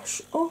the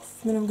brush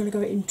off. Then I'm going to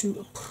go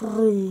into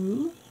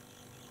Prue.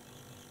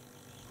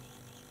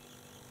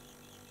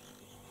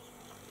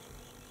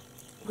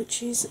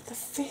 Which is the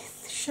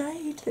 5th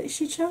shade that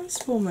she chose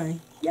for me.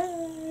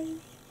 Yay!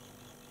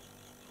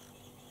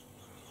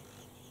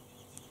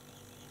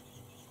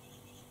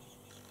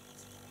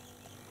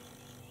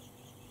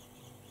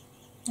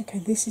 Okay,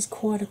 this is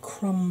quite a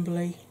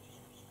crumbly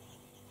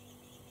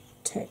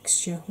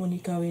texture when you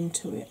go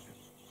into it,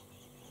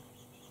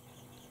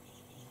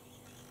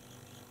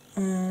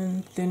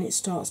 and then it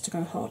starts to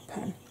go hard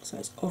pan, so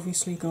it's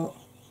obviously got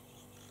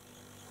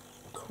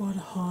quite a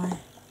high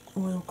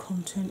oil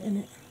content in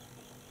it.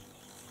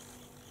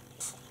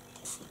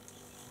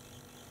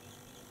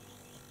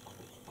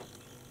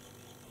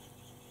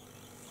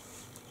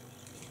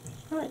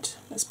 Right,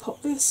 let's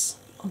pop this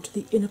onto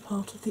the inner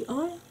part of the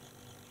eye.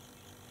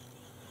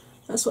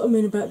 That's what I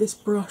mean about this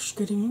brush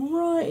getting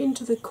right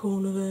into the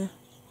corner there,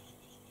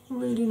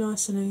 really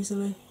nice and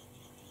easily.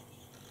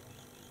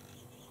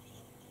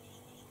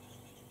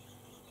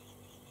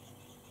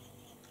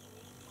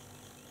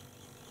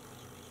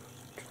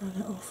 Dry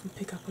that off and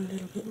pick up a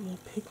little bit more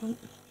pigment.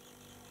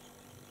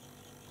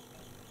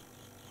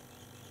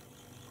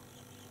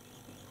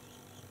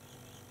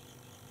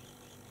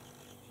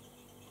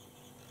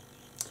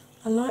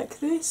 I like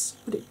this,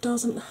 but it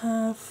doesn't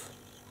have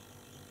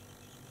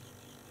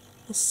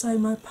the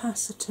same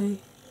opacity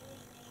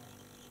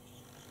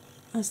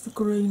as the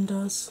green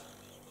does.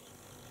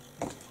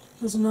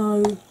 There's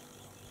no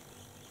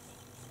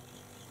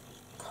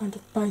kind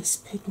of base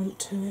pigment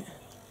to it,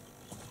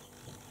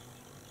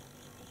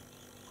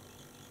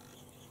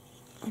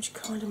 which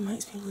kind of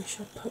makes me wish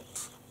I'd put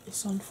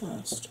this on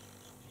first.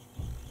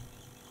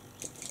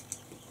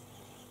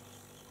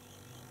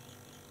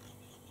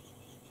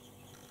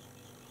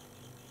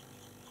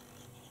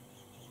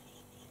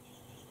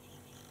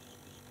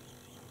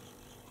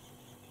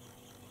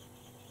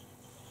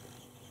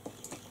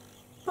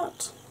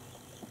 But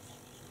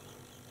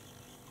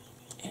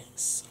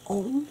it's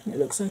on, it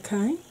looks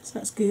okay, so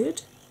that's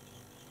good.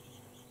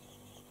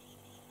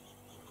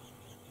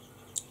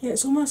 Yeah,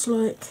 it's almost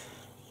like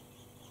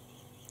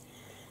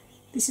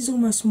this is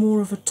almost more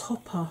of a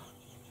topper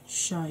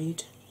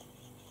shade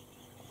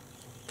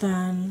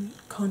than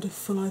kind of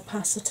full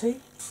opacity.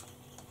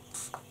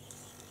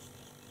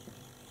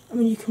 I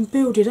mean, you can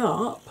build it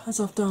up as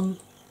I've done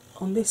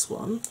on this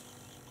one,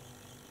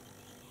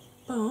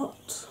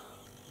 but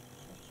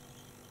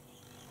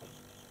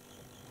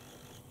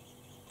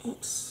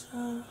it's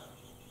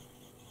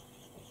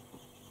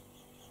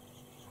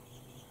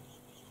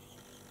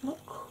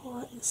not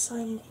quite the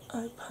same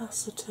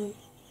opacity.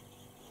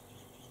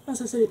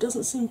 As I said, it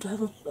doesn't seem to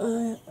have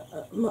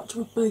much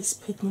of a base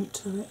pigment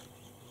to it.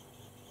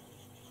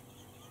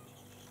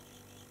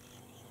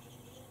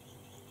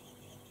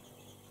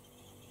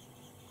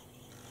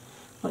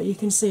 Like you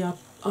can see, I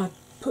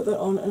put that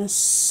on, and as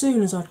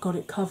soon as I'd got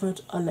it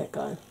covered, I let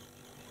go.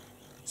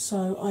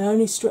 So I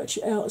only stretch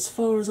it out as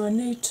far as I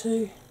need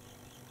to,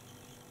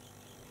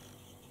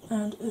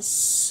 and as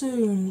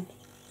soon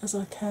as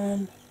I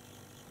can,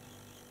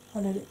 I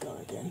let it go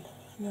again.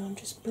 Now I'm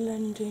just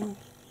blending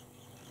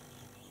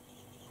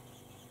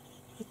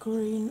the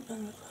green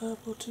and the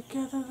purple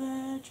together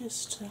there,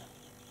 just to,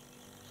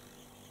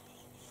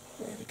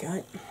 there we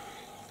go.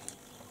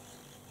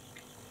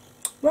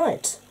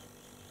 Right,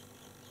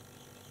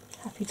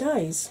 happy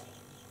days.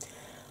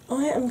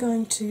 I am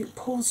going to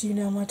pause you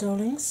now, my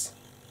darlings,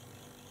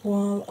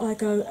 while I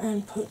go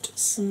and put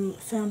some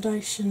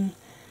foundation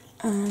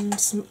and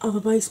some other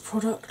base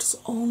products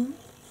on,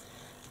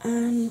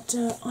 and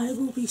I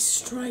will be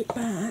straight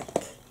back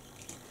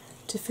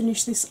to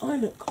finish this eye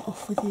look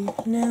off with you.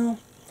 Now,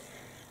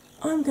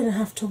 I'm going to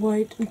have to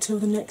wait until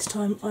the next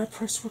time I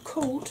press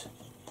record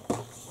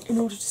in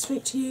order to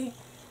speak to you.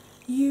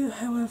 You,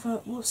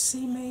 however, will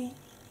see me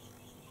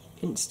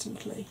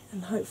instantly,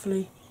 and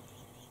hopefully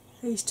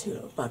these two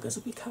little buggers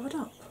will be covered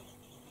up.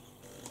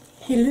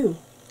 Hello,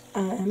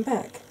 I am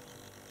back.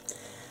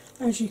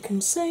 As you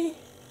can see,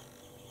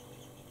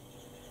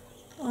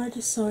 I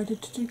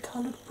decided to do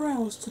coloured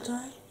brows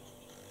today,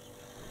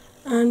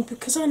 and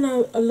because I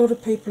know a lot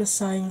of people are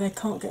saying they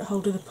can't get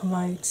hold of the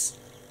pomades,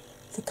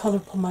 the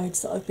coloured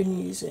pomades that I've been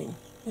using,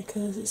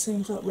 because it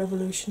seems like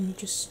Revolution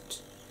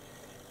just,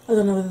 I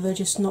don't know whether they're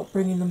just not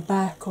bringing them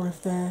back or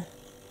if they're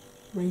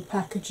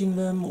repackaging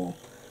them or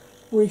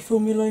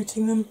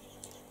reformulating them.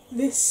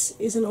 This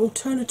is an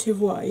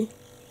alternative way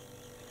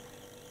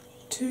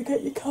to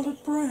get your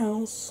coloured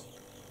brows.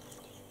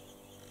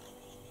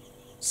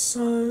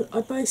 So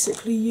I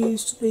basically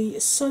used the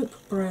soap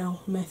brow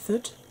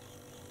method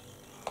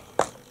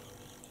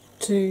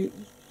to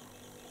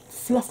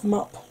fluff them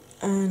up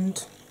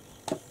and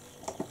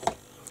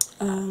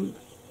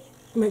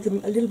make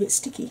them a little bit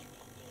sticky,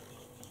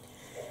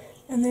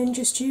 and then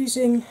just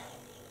using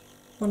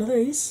one of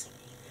these,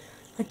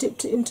 I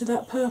dipped it into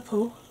that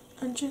purple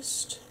and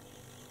just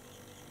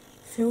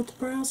filled the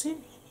brows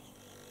in.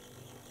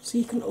 So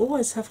you can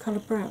always have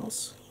coloured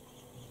brows,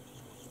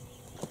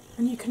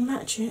 and you can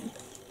match it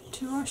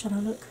to your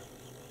eyeshadow look.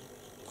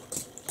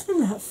 Isn't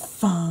that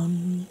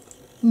fun?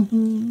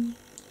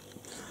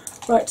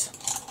 Right,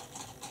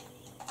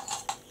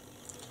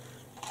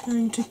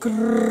 going to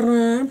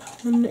grab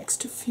the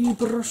next few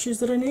brushes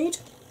that I need.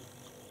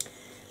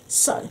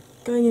 So,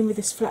 going in with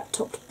this flat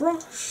topped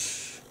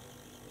brush,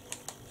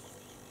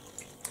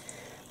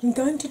 I'm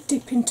going to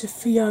dip into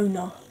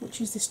Fiona, which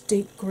is this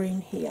deep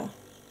green here.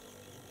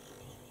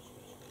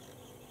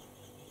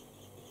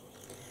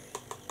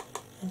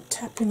 And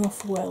tapping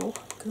off well,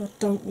 because I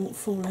don't want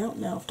fallout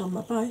now I've done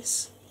my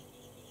base.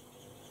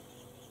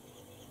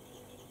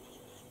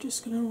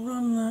 Just going to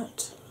run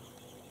that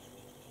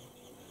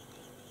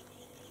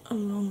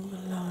along the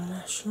lower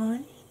lash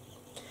line.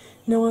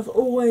 Now, I've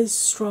always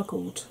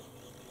struggled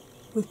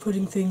with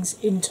putting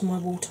things into my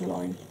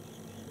waterline.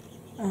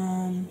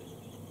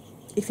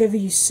 If ever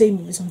you see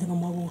me with something on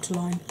my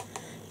waterline,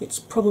 it's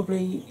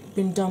probably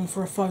been done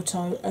for a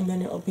photo and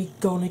then it'll be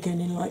gone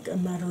again in like a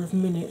matter of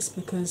minutes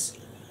because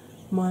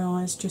my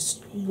eyes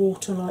just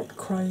water like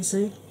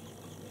crazy.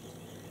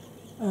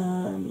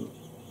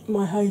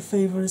 My hay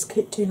fever has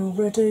kicked in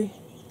already,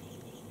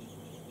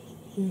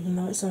 even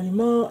though it's only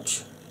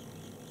March.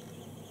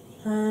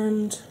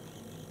 And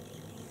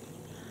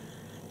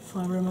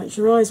fire makes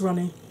your eyes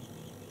runny.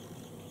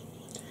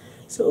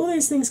 So all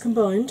these things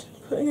combined,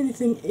 putting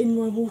anything in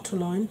my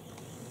waterline,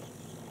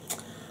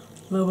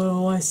 a little bit of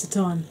a waste of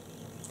time.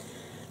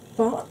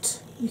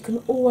 But you can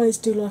always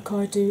do like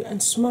I do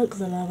and smoke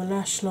the lower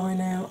lash line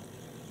out.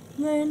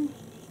 Then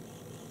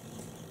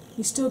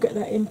you still get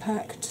that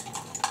impact,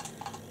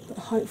 but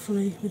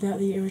hopefully without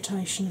the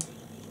irritation.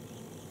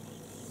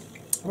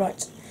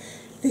 Right,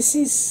 this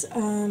is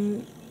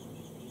the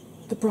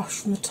brush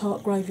from the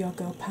Tarte Graveyard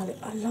Girl palette.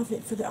 I love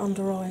it for the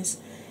under eyes.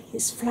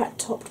 It's flat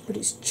topped but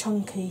it's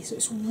chunky, so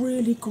it's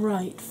really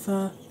great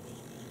for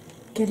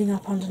getting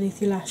up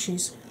underneath your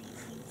lashes.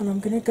 And I'm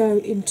going to go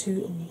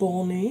into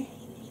Bonnie,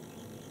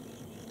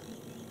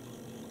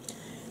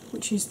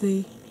 which is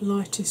the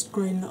lightest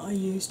green that I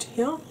used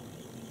here.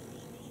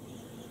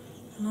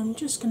 And I'm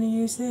just going to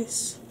use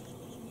this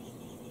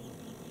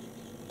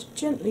to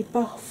gently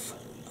buff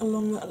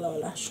along that lower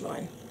lash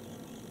line.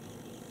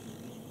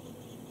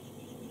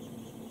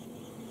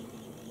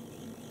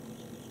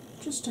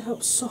 Just to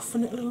help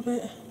soften it a little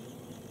bit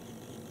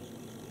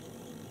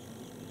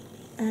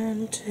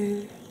and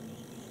to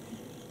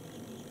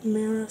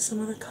mirror some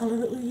of the colour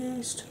that we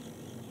used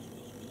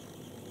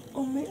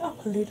on the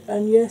upper lid.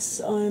 And yes,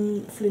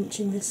 I'm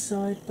flinching this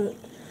side, but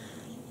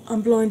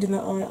I'm blind in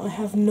that eye. I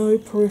have no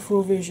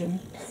peripheral vision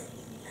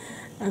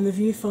and the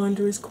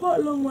viewfinder is quite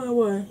a long way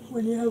away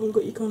when you haven't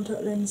got your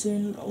contact lens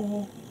in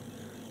or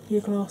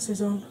your glasses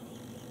on.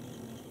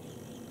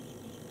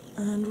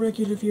 And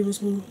regular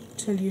viewers will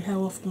tell you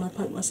how often I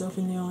poke myself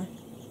in the eye.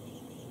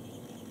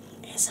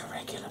 It's a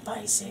regular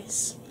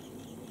basis.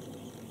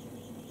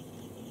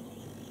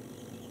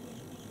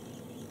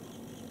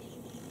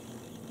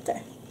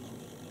 There.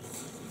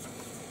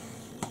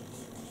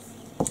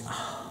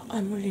 Oh,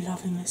 I'm really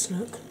loving this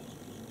look.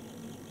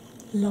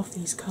 Love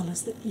these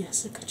colours that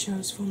Jessica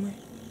chose for me.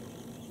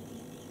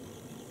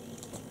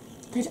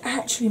 They'd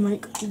actually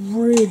make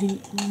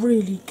really,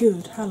 really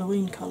good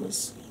Halloween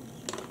colours.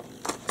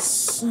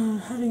 So,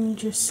 having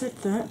just said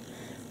that,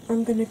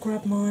 I'm going to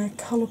grab my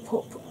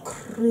Colourpop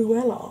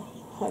Cruella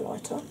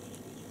highlighter.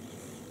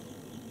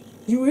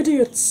 You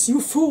idiots,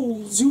 you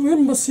fools, you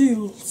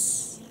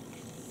imbeciles!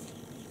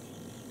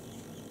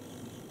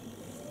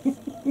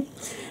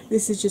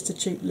 This is just a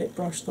cheap lip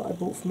brush that I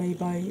bought from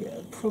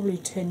eBay probably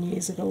 10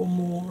 years ago or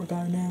more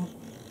ago now.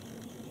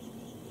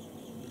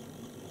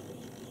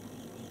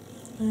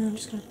 And I'm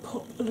just going to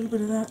pop a little bit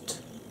of that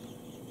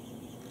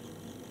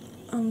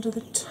under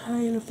the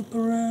tail of the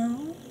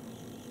brow.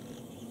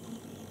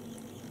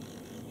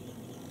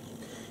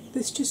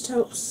 This just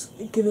helps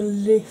give a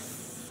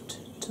lift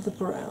to the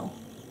brow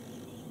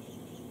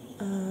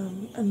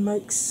and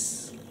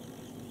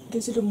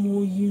gives it a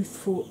more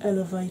youthful,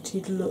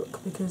 elevated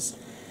look, because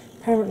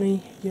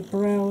apparently your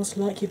brows,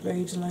 like your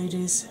boobs,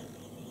 ladies,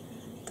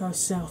 go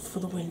south for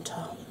the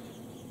winter.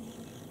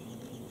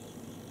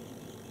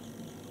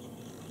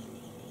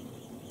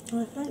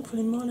 Well,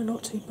 thankfully mine are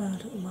not too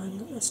bad at the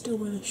moment, they're still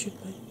where they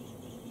should be.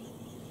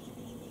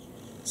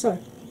 So,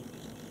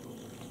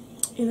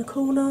 in a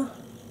corner,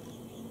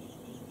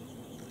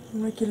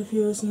 regular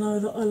viewers know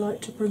that I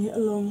like to bring it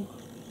along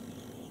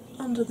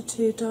under the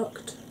tear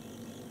duct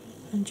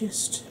and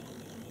just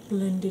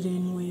blend it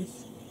in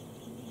with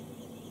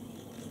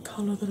the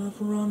colour that I've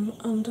run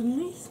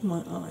underneath my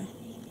eye.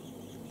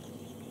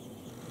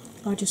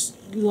 I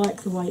just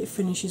like the way it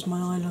finishes my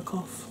eye look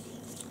off.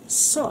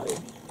 So,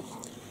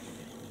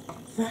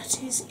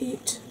 that is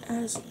it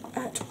as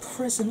at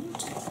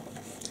present.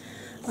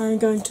 I'm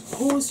going to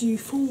pause you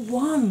for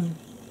one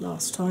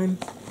last time.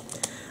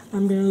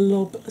 I'm going to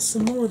lob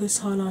some more of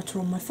this highlighter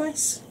on my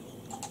face.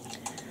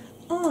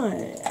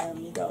 I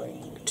am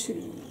going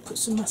to put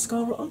some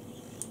mascara on.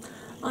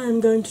 I am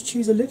going to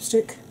choose a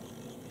lipstick,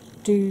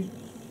 do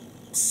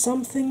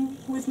something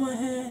with my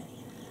hair,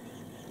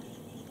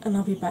 and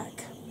I'll be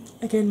back.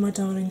 Again, my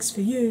darlings,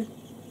 for you,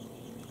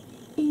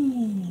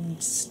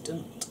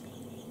 instant.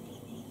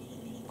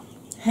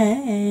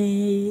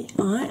 Hey,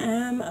 I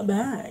am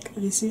back.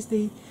 This is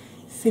the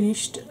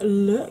finished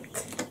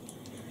look.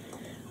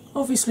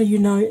 Obviously, you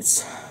know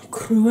it's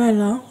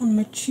Cruella on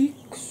my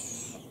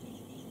cheeks.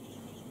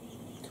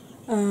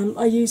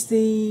 I used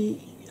the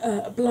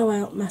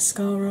Blowout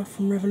Mascara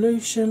from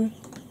Revolution.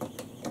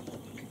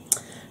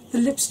 The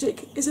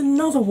lipstick is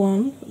another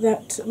one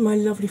that my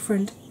lovely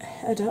friend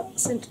Hedda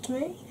sent to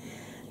me,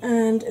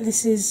 and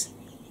this is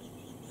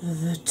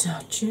the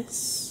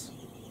Duchess.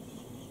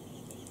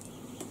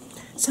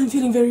 So I'm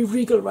feeling very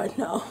regal right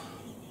now.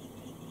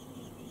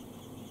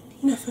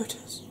 No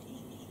photos.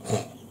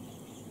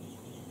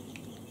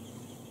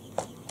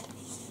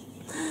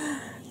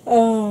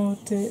 Oh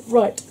dear.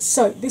 Right,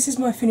 so this is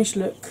my finished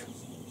look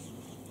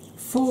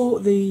for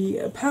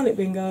the palette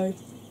bingo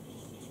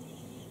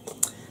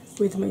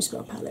with the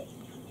Moonspell palette.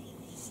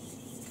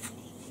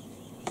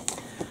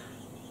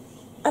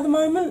 At the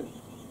moment,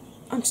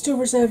 I'm still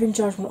reserving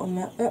judgment on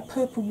that. That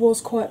purple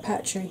was quite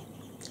patchy,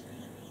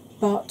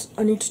 but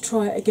I need to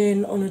try it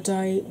again on a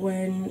day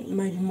when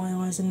maybe my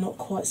eyes are not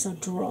quite so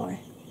dry.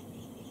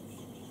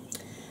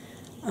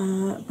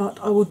 But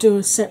I will do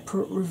a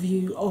separate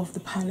review of the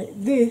palette.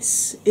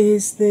 This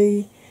is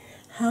the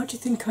How Do You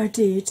Think I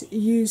Did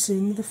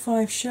using the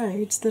 5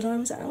 shades that I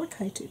was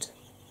allocated.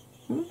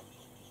 What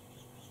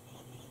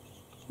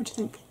do you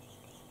think?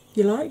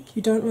 You like?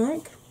 You don't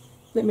like?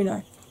 Let me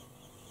know.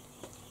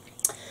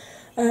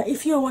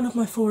 If you're one of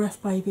my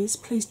 4F babies,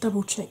 please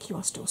double check you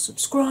are still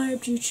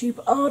subscribed. YouTube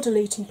are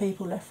deleting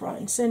people left, right,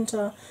 and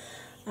centre,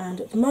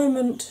 and at the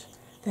moment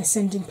they're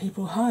sending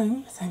people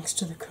home thanks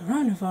to the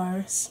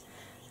coronavirus.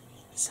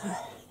 So,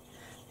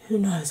 who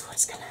knows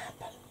what's going to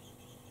happen?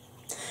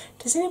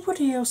 Does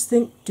anybody else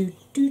think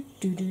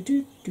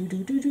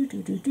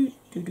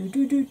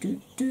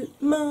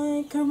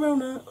my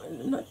corona?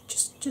 Not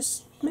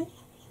just me.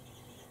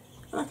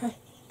 Okay,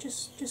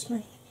 just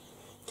me.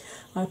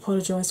 I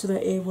apologise for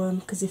that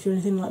earworm, because if you're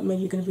anything like me,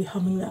 you're going to be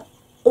humming that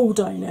all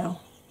day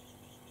now.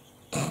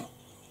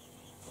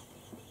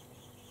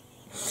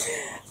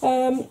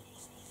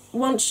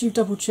 Once you've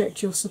double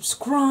checked you're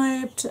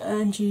subscribed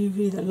and you've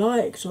either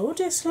liked or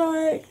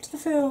disliked the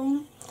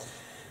film,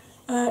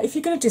 if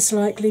you're going to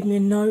dislike, leave me a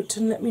note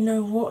and let me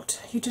know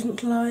what you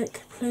didn't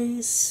like,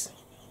 please.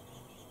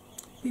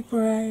 Be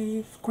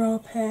brave, grow a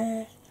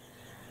pair.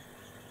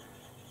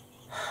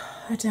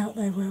 I doubt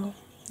they will.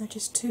 They're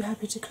just too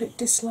happy to click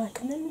dislike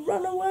and then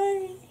run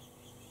away.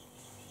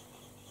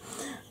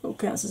 All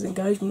counts as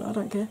engagement, I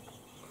don't care.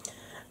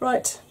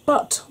 Right,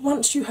 but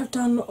once you have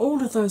done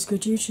all of those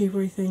good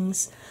YouTubery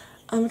things,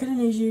 I'm going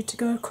to need you to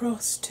go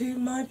across to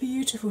my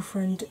beautiful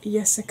friend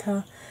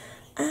Jessica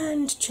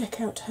and check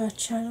out her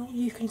channel.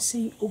 You can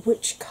see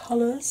which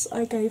colours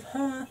I gave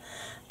her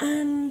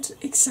and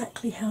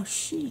exactly how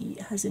she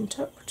has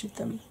interpreted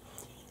them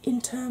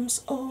in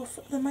terms of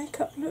the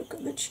makeup look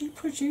that she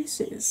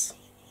produces.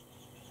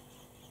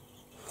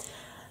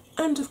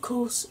 And of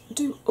course,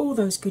 do all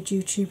those good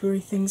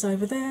YouTubery things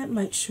over there.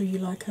 Make sure you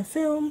like her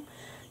film,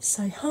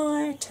 say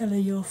hi, tell her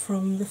you're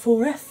from the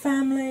 4F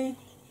family,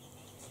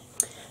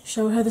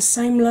 show her the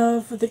same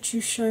love that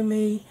you show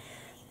me,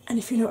 and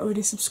if you're not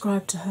already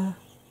subscribed to her,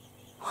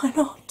 why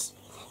not?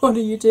 What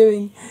are you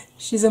doing?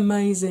 She's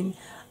amazing.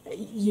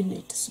 You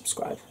need to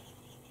subscribe.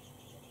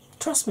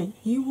 Trust me,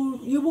 you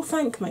will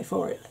thank me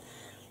for it.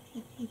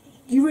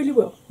 You really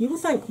will. You will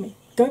thank me.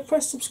 Go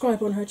press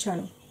subscribe on her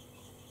channel.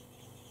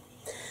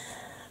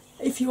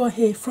 If you are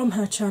here from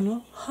her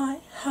channel, hi,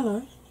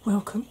 hello,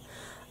 welcome.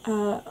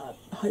 I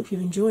hope you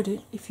enjoyed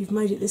it. If you've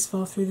made it this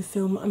far through the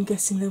film, I'm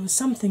guessing there was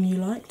something you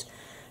liked,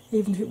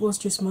 even if it was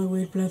just my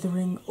weird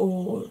blethering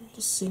or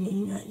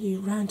singing at you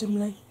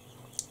randomly.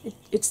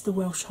 It's the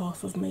Welsh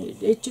half of me.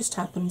 It just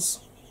happens.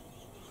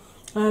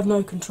 I have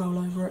no control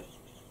over it.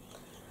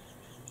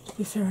 To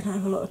be fair, I don't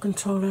have a lot of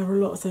control over a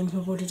lot of things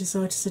my body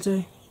decides to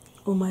do,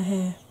 or my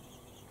hair,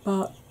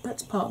 but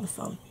that's part of the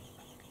fun.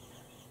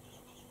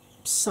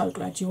 So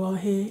glad you are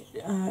here.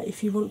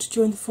 If you want to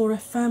join the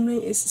 4F family,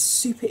 it's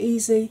super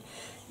easy.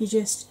 You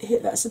just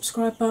hit that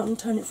subscribe button,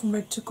 turn it from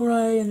red to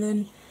grey, and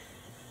then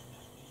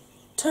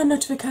turn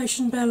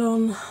notification bell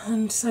on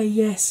and say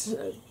yes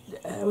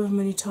however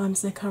many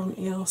times they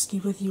currently ask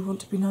you whether you want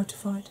to be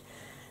notified,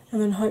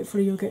 and then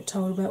hopefully you'll get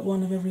told about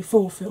one of every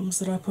 4 films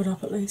that I put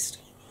up at least.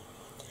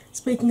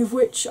 Speaking of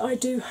which, I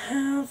do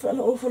have an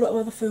awful lot of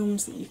other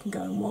films that you can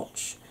go and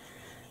watch,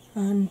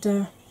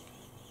 and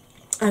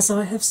as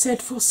I have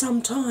said for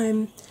some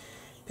time,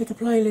 pick a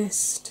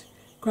playlist,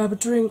 grab a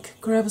drink,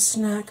 grab a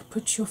snack,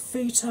 put your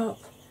feet up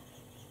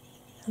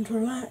and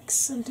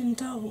relax and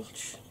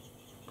indulge.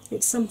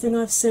 It's something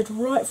I've said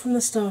right from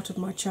the start of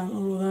my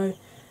channel, although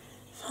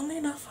funnily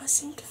enough I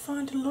seem to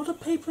find a lot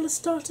of people are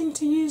starting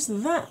to use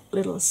that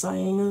little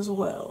saying as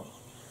well.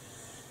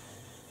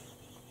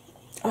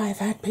 I've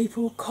had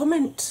people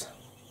comment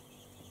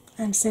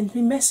and send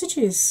me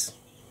messages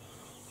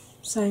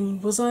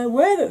saying, was I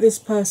aware that this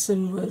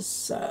person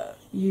was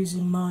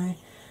using my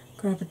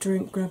grab a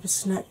drink, grab a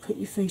snack, put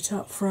your feet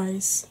up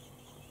phrase?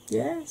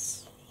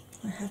 Yes,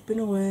 I have been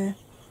aware.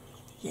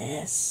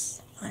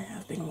 Yes, I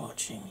have been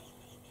watching.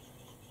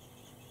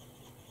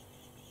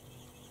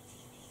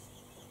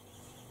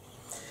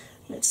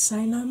 Let's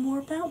say no more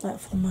about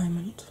that for the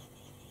moment.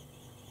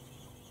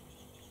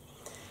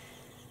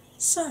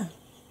 So,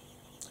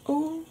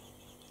 all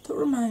that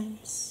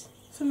remains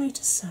for me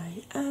to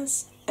say,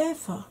 as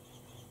ever,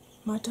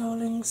 my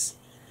darlings,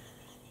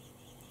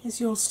 is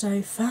you'll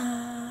stay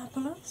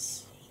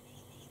fabulous,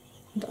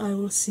 and I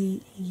will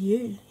see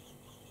you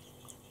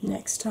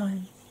next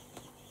time.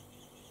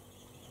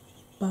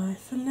 Bye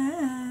for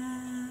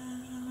now.